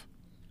him laugh.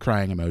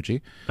 Crying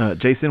emoji.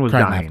 Jason was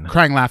dying.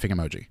 Crying laughing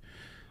emoji.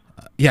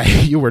 Yeah,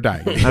 you were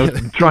dying. I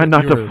was trying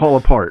not You to were- fall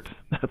apart.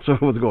 That's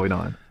what was going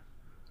on.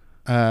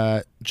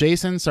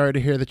 Jason, sorry to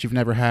hear that you've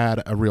never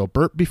had a real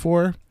burp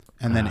before.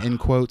 And then in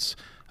quotes,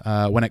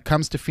 when it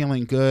comes to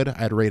feeling good,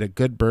 I'd rate a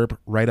good burp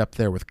right up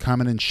there with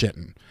coming and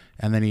shitting.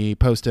 And then he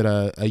posted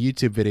a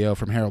YouTube video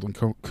from Harold and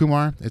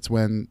Kumar. It's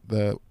when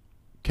the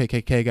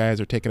KKK guys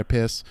are taking a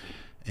piss.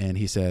 And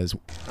he says,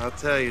 I'll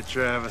tell you,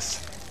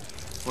 Travis,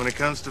 when it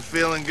comes to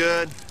feeling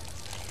good,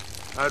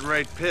 I'd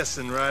rate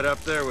pissing right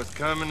up there with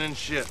coming and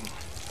shitting.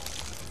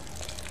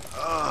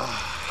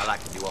 I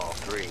like to do all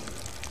three.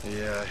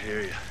 Yeah, I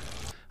hear you.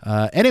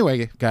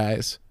 anyway,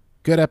 guys,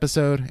 good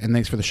episode. And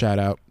thanks for the shout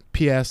out.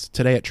 P.S.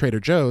 Today at Trader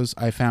Joe's,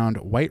 I found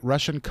White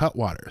Russian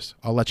Cutwaters.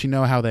 I'll let you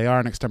know how they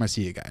are next time I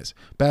see you guys.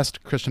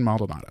 Best, Christian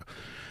Maldonado.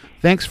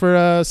 Thanks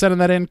for sending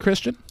that in,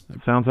 Christian.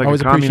 Sounds like Always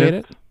a communist.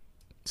 appreciate it.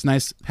 It's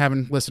nice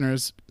having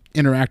listeners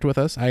interact with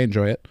us. I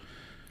enjoy it.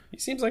 He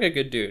seems like a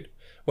good dude.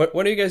 What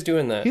are you guys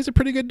doing that? He's a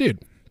pretty good dude.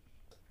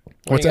 What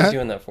What's are you guys that?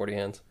 doing that 40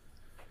 hands?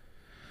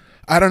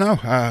 I don't know.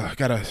 I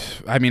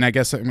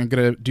guess I'm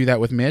gonna do that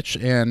with Mitch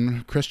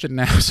and Christian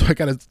now. So I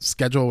gotta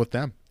schedule with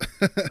them.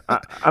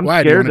 I'm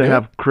Why, do you scared wanna to do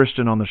have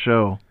Christian on the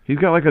show. He's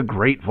got like a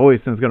great voice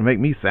and it's going to make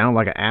me sound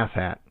like an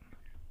asshat.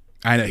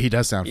 I know he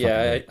does sound. fucking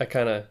Yeah, great. I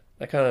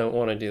kind of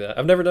want to do that.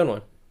 I've never done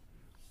one.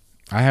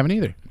 I haven't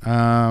either.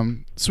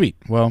 Sweet.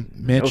 Well,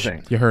 Mitch,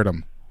 thanks. you heard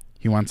him.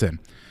 He wants in.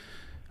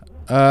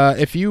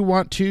 If you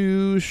want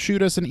to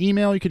shoot us an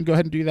email, you can go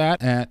ahead and do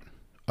that at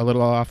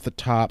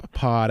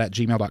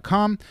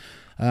alittleoffthetoppod@gmail.com.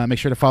 Make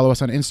sure to follow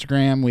us on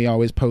Instagram. We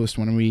always post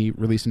when we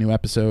release a new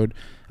episode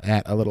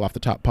at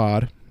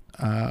alittleoffthetoppod.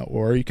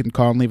 Or you can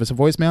call and leave us a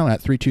voicemail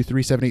at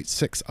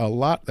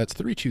 323-786-A-LOT. That's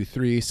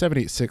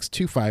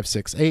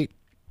 323-786-2568.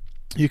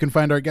 You can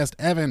find our guest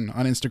Evan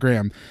on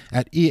Instagram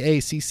at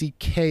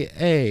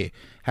EACCKA.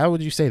 How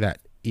would you say that?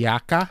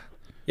 Iaka?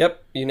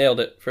 Yep, you nailed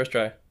it. First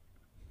try.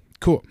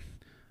 Cool.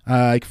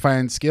 You can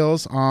find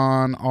Skills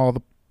on all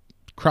the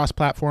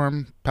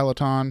cross-platform,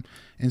 Peloton,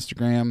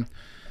 Instagram.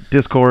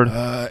 Discord.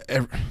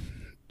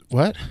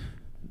 What?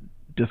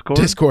 Discord?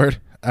 Discord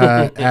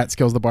at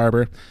Skills the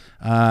Barber.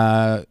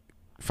 Find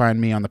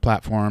me on the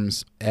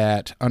platforms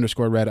at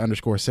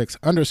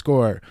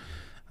 _red_6_.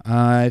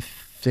 I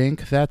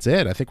think that's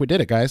it. I think we did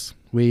it, guys.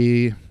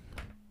 We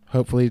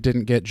hopefully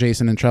didn't get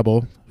Jason in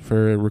trouble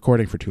for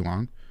recording for too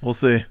long. We'll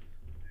see.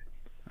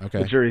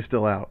 Okay. The jury's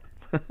still out.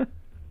 Do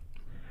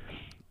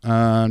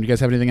you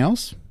guys have anything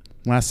else?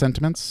 Last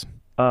sentiments?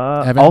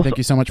 Evan, also, thank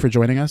you so much for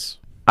joining us.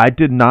 I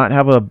did not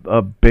have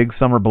a big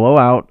summer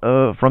blowout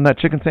from that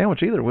chicken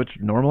sandwich either, which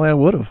normally I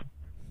would have.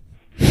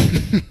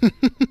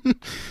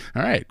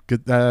 All right,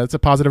 good. It's a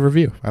positive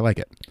review. I like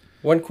it.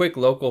 One quick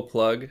local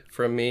plug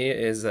from me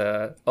is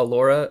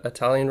Allura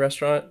Italian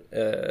restaurant.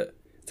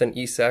 It's in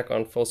East Sac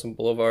on Folsom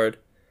Boulevard.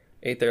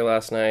 Ate there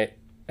last night,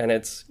 and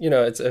it's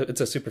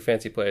a super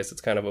fancy place.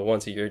 It's kind of a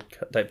once a year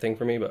type thing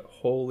for me, but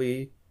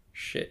holy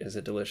shit, is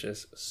it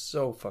delicious!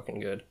 So fucking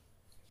good.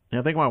 Yeah,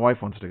 I think my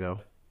wife wants to go.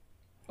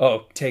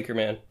 Oh, take her,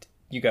 man!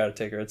 You gotta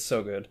take her. It's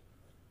so good.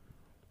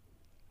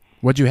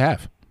 What'd you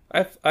have?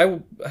 I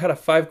had a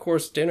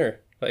 5-course dinner,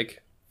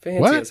 like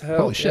fancy What? as hell.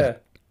 Holy shit! Yeah.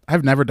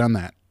 I've never done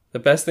that. The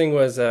best thing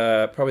was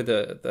probably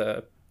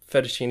the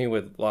fettuccine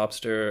with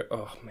lobster.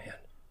 Oh man,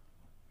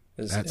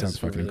 That sounds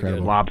fucking really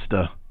incredible. good.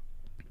 Lobster.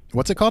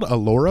 What's it called?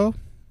 Allura?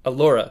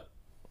 Allura.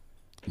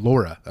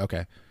 Laura.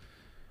 Okay.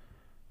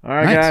 All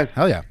right, Nice. guys.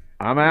 Hell yeah.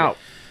 I'm out.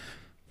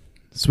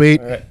 Sweet.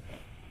 All right.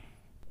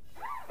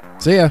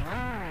 See ya.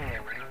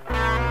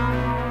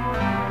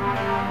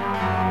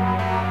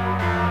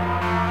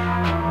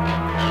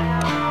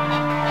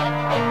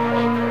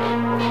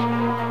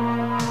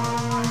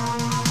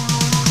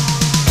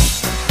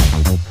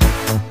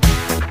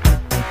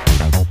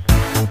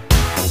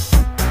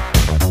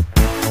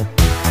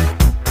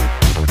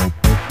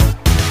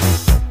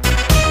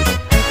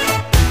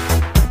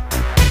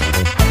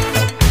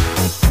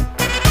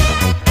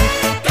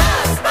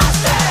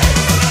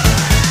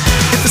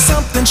 If there's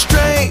something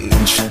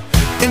strange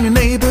in your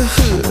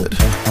neighborhood,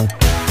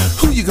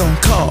 who you gonna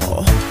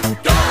call?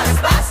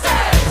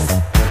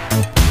 Ghostbusters!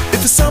 If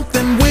there's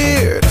something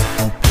weird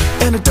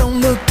and it don't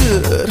look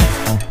good,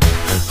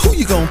 who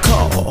you gonna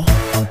call?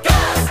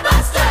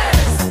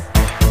 Ghostbusters!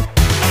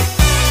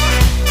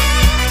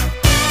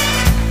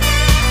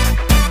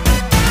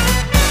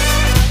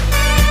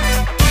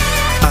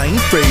 I ain't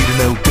afraid of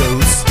no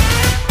ghosts.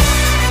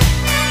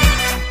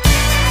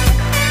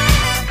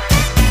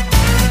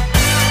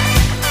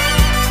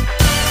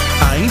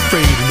 I ain't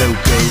afraid of no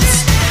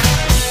ghosts.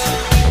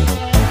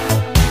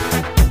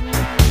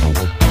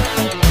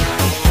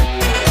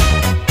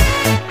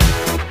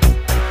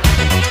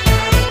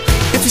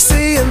 If you're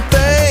seeing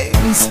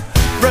things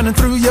running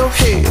through your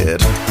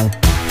head,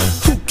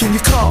 who can you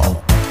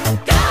call?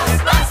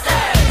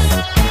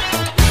 Ghostbusters!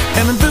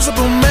 An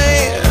invisible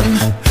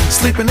man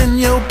sleeping in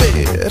your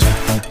bed.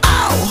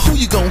 Oh, who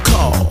you gonna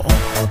call?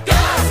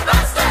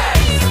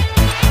 Ghostbusters!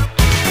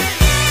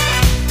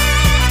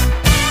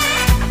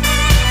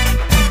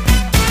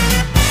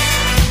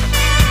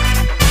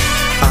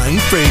 I ain't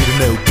afraid of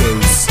no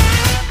ghosts.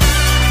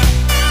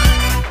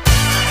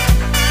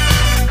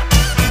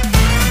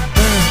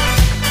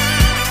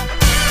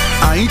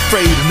 I ain't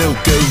afraid of no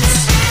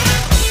ghosts.